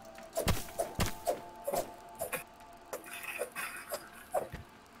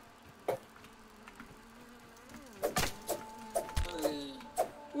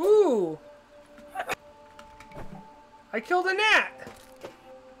 Ooh! I killed a gnat!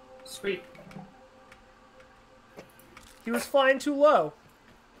 Sweet. He was flying too low.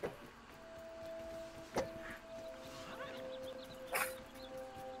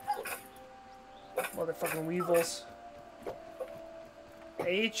 Motherfucking weevils. I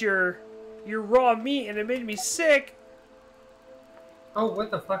ate your raw meat and it made me sick. Oh,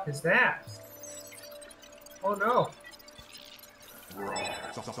 what the fuck is that? Oh no.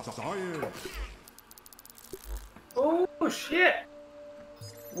 Oh shit!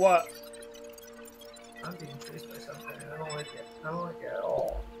 What? I'm being chased by something. I don't like it. I don't like it at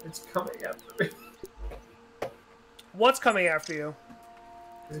all. It's coming after me. What's coming after you?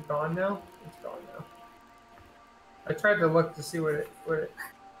 Is it gone now? It's gone now. I tried to look to see what it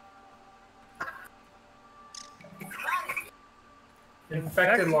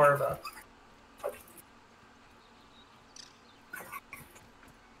infected larva.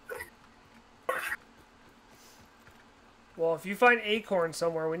 Well, if you find acorns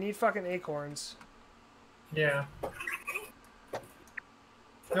somewhere, we need fucking acorns. Yeah.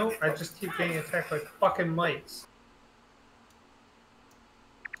 Nope, I just keep getting attacked by fucking mites.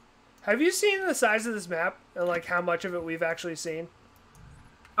 Have you seen the size of this map and like how much of it we've actually seen?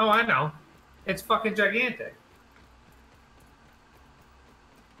 Oh, I know. It's fucking gigantic.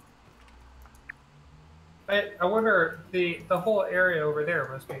 I wonder, the whole area over there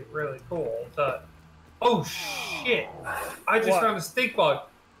must be really cool. Oh shit! I just found a stink bug.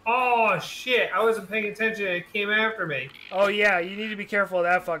 Oh shit! I wasn't paying attention. It came after me. Oh yeah, you need to be careful of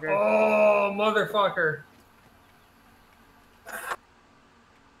that fucker. Oh motherfucker!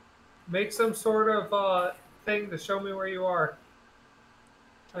 Make some sort of thing to show me where you are.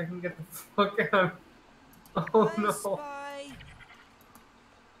 I can get the fuck out. Oh no! Spy.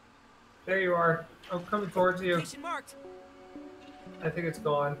 There you are. I'm coming towards you. Location marked. I think it's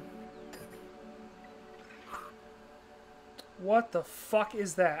gone. What the fuck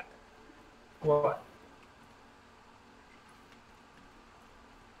is that? What?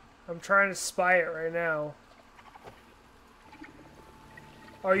 I'm trying to spy it right now.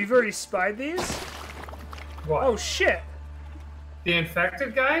 Oh, you've already spied these? What? Oh shit! The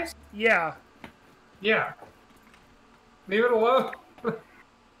infected guys? Yeah. Yeah. Leave it alone.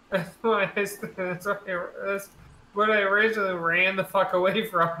 That's why. That's what I originally ran the fuck away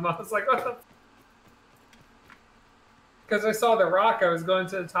from. I was like, what the? Because I saw the rock, I was going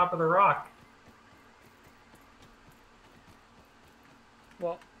to the top of the rock.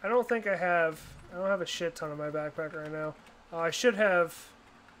 Well, I don't think I have... I don't have a shit ton in my backpack right now. I should have...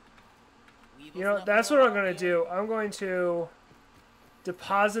 You know, that's what I'm going to do. I'm going to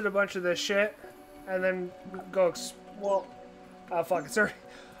deposit a bunch of this shit and then go... Well... Oh, fuck. It's already...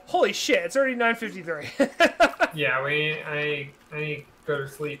 Holy shit, it's already 9:53. Yeah, I need to go to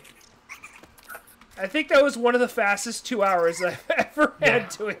sleep. I think that was one of the fastest 2 hours I've ever had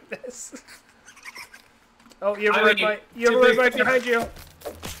doing this. Oh, you have a red mic. You have a red mic behind you.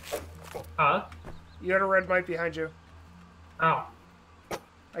 Huh? You had a red mic behind you. Oh.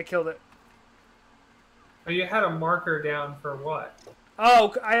 I killed it. Oh, you had a marker down for what?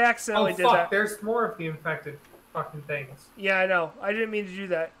 Oh, I accidentally did that. There's more of the infected fucking things. Yeah, I know. I didn't mean to do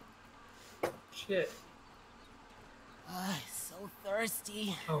that. Shit. So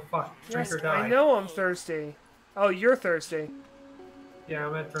thirsty. Oh, fuck. Drink Yes, or die. I know I'm thirsty. Oh, you're thirsty. Yeah,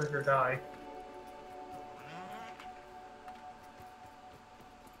 I'm at drink or die.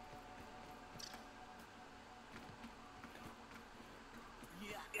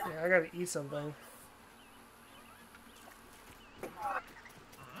 Yeah, I gotta eat something.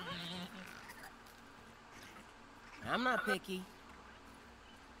 I'm not picky.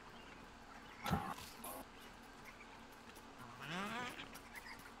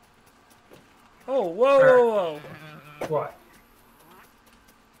 Oh, whoa, whoa, whoa. What?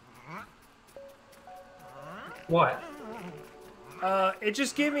 What? It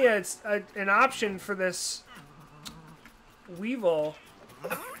just gave me an option for this Weevil.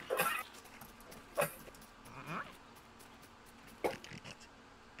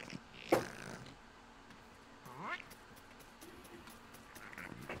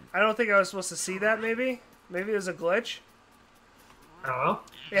 I don't think I was supposed to see that, maybe? Maybe it was a glitch? I don't know.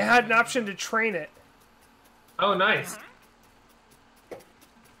 It had an option to train it. Oh, nice.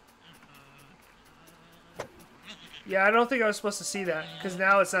 Yeah, I don't think I was supposed to see that, because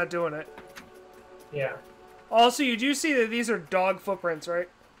now it's not doing it. Yeah. Also, you do see that these are dog footprints, right?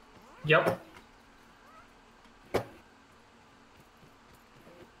 Yep.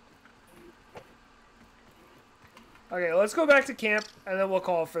 Okay, let's go back to camp, and then we'll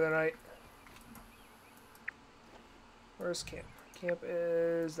call it for the night. Where's camp? Camp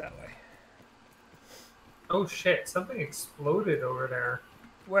is that way. Oh shit! Something exploded over there.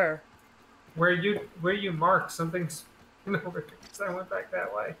 Where? Where you marked something's over there. So I went back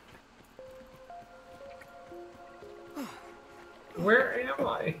that way. Where am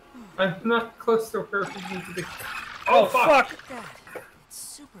I? I'm not close to where we need to be. Oh, fuck! God, it's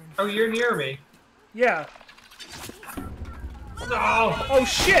super Oh, you're near me. Yeah. No! Oh,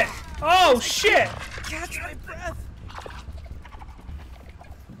 shit! Oh, shit! Catch my breath!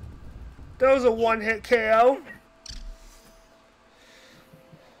 That was a one-hit KO.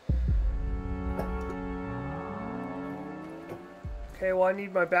 Okay, well, I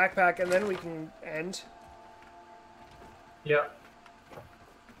need my backpack, and then we can end. Yep.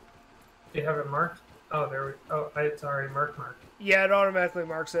 Do you have it marked? Oh, there we. Oh, it's already marked. Yeah, it automatically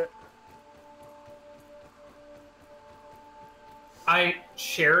marks it. I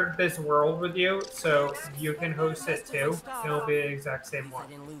shared this world with you, so you can host it too. It'll be the exact same one.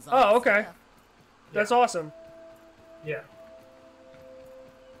 Oh, okay. That's awesome. Yeah.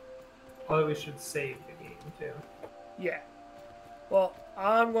 Although we should save the game too. Yeah. Well,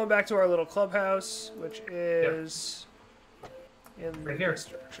 I'm going back to our little clubhouse, which is in Right here. this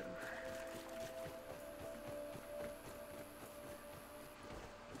direction.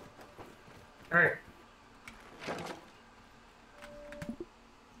 All right.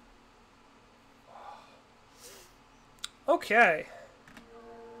 Okay.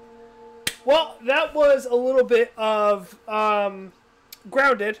 Well, that was a little bit of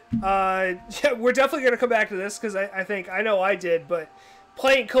Grounded. Yeah, we're definitely going to come back to this because I think, I know I did, but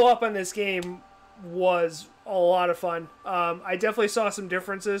playing co-op on this game was a lot of fun. I definitely saw some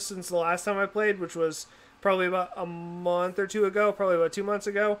differences since the last time I played, which was probably about a month or two ago, probably about 2 months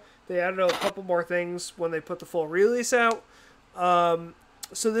ago. They added a couple more things when they put the full release out.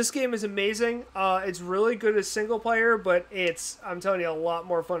 So this game is amazing. It's really good as single player, but it's, I'm telling you, a lot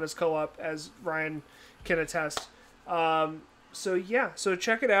more fun as co-op, as Ryan can attest. So yeah, so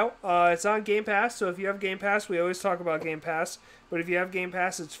check it out. It's on Game Pass, so if you have Game Pass, we always talk about Game Pass, but if you have Game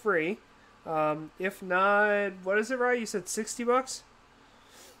Pass, it's free. If not, what is it, Ryan? You said $60?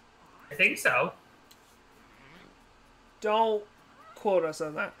 I think so. Don't quote us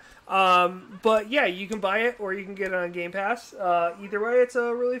on that. But yeah, you can buy it or you can get it on Game Pass. Either way, it's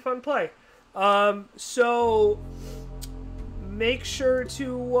a really fun play. So make sure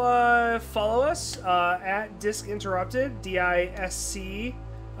to follow us at Disc Interrupted, DISC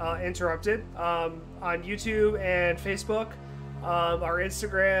Interrupted, on YouTube and Facebook. Our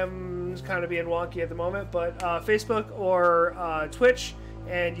Instagram's kind of being wonky at the moment, but Facebook or Twitch,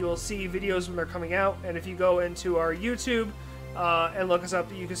 and you will see videos when they're coming out. And if you go into our YouTube and look us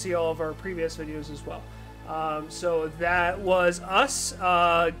up, you can see all of our previous videos as well. So that was us.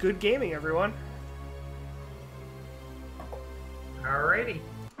 Good gaming, everyone. Alrighty.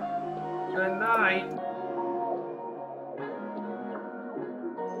 Good night.